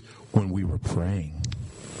victories when we were praying.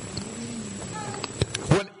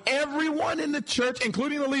 When everyone in the church,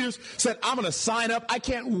 including the leaders, said, I'm going to sign up. I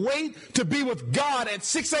can't wait to be with God at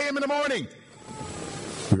 6 a.m. in the morning.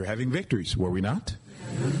 We were having victories, were we not?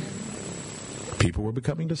 People were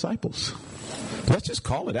becoming disciples. Let's just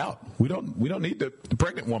call it out. We don't need the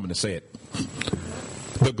pregnant woman to say it.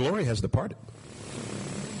 The glory has departed.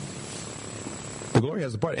 The glory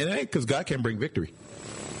has departed. And it ain't because God can't bring victory.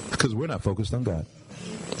 Because we're not focused on God.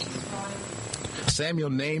 Samuel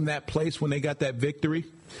named that place when they got that victory,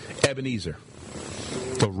 Ebenezer,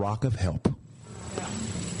 the rock of help.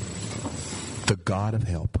 The God of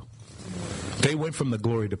help. They went from the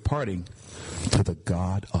glory departing to the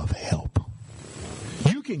God of help.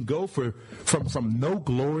 You can go from no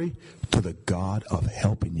glory to the God of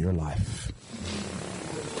help in your life.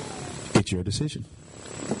 It's your decision.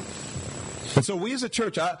 And so we as a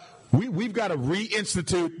church, we've got to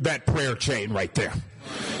reinstitute that prayer chain right there.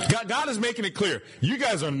 God is making it clear. You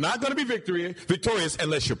guys are not going to be victorious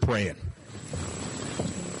unless you're praying.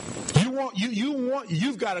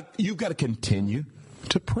 You've got to continue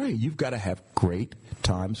to pray. You've got to have great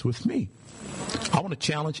times with me. I want to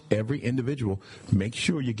challenge every individual. Make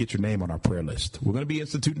sure you get your name on our prayer list. We're going to be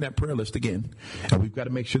instituting that prayer list again. And we've got to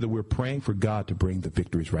make sure that we're praying for God to bring the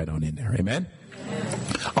victories right on in there. Amen?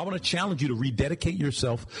 I want to challenge you to rededicate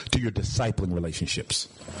yourself to your discipling relationships.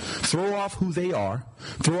 Throw off who they are.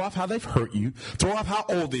 Throw off how they've hurt you. Throw off how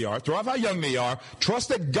old they are. Throw off how young they are. Trust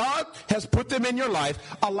that God has put them in your life.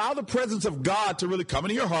 Allow the presence of God to really come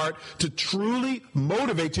into your heart, to truly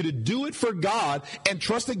motivate you to do it for God, and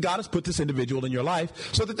trust that God has put this individual in your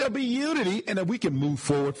life so that there'll be unity and that we can move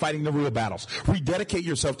forward fighting the real battles. Rededicate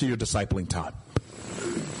yourself to your discipling time.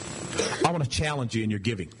 I want to challenge you in your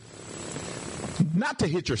giving. Not to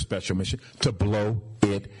hit your special mission, to blow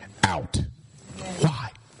it out. Why?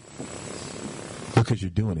 Because you're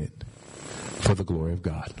doing it for the glory of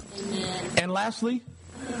God. And lastly,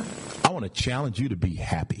 I want to challenge you to be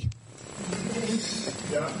happy.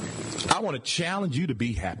 I want to challenge you to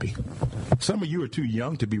be happy. Some of you are too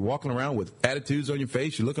young to be walking around with attitudes on your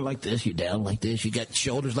face. You're looking like this, you're down like this, you got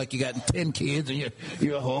shoulders like you got 10 kids, and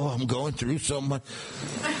you're oh, I'm going through so much.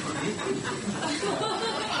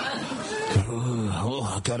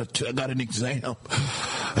 Oh, I got an exam.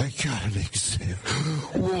 I got an exam.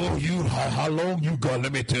 Whoa, how long you got?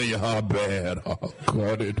 Let me tell you how bad I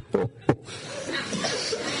got it.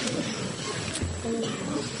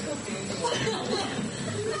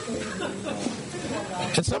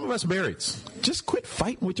 And some of us marrieds, just quit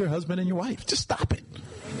fighting with your husband and your wife. Just stop it.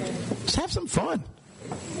 Just have some fun.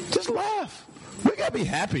 Just laugh. We got to be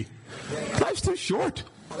happy. Life's too short.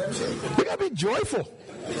 We got to be joyful.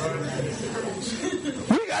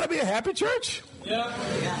 We got to be a happy church.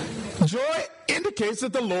 Joy indicates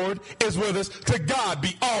that the Lord is with us. To God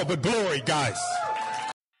be all the glory, guys.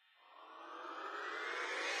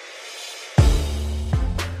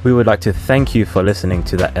 We would like to thank you for listening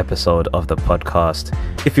to that episode of the podcast.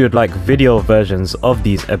 If you would like video versions of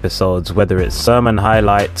these episodes, whether it's sermon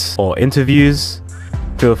highlights or interviews,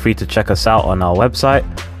 feel free to check us out on our website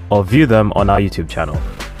or view them on our YouTube channel.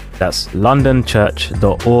 That's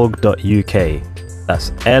londonchurch.org.uk.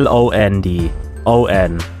 That's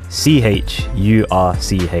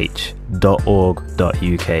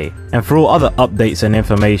LONDONCHURCH.org.uk. And for all other updates and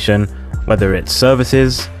information, whether it's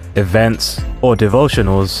services, events, or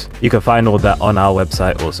devotionals, you can find all that on our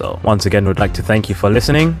website also. Once again, we'd like to thank you for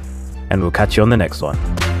listening, and we'll catch you on the next one.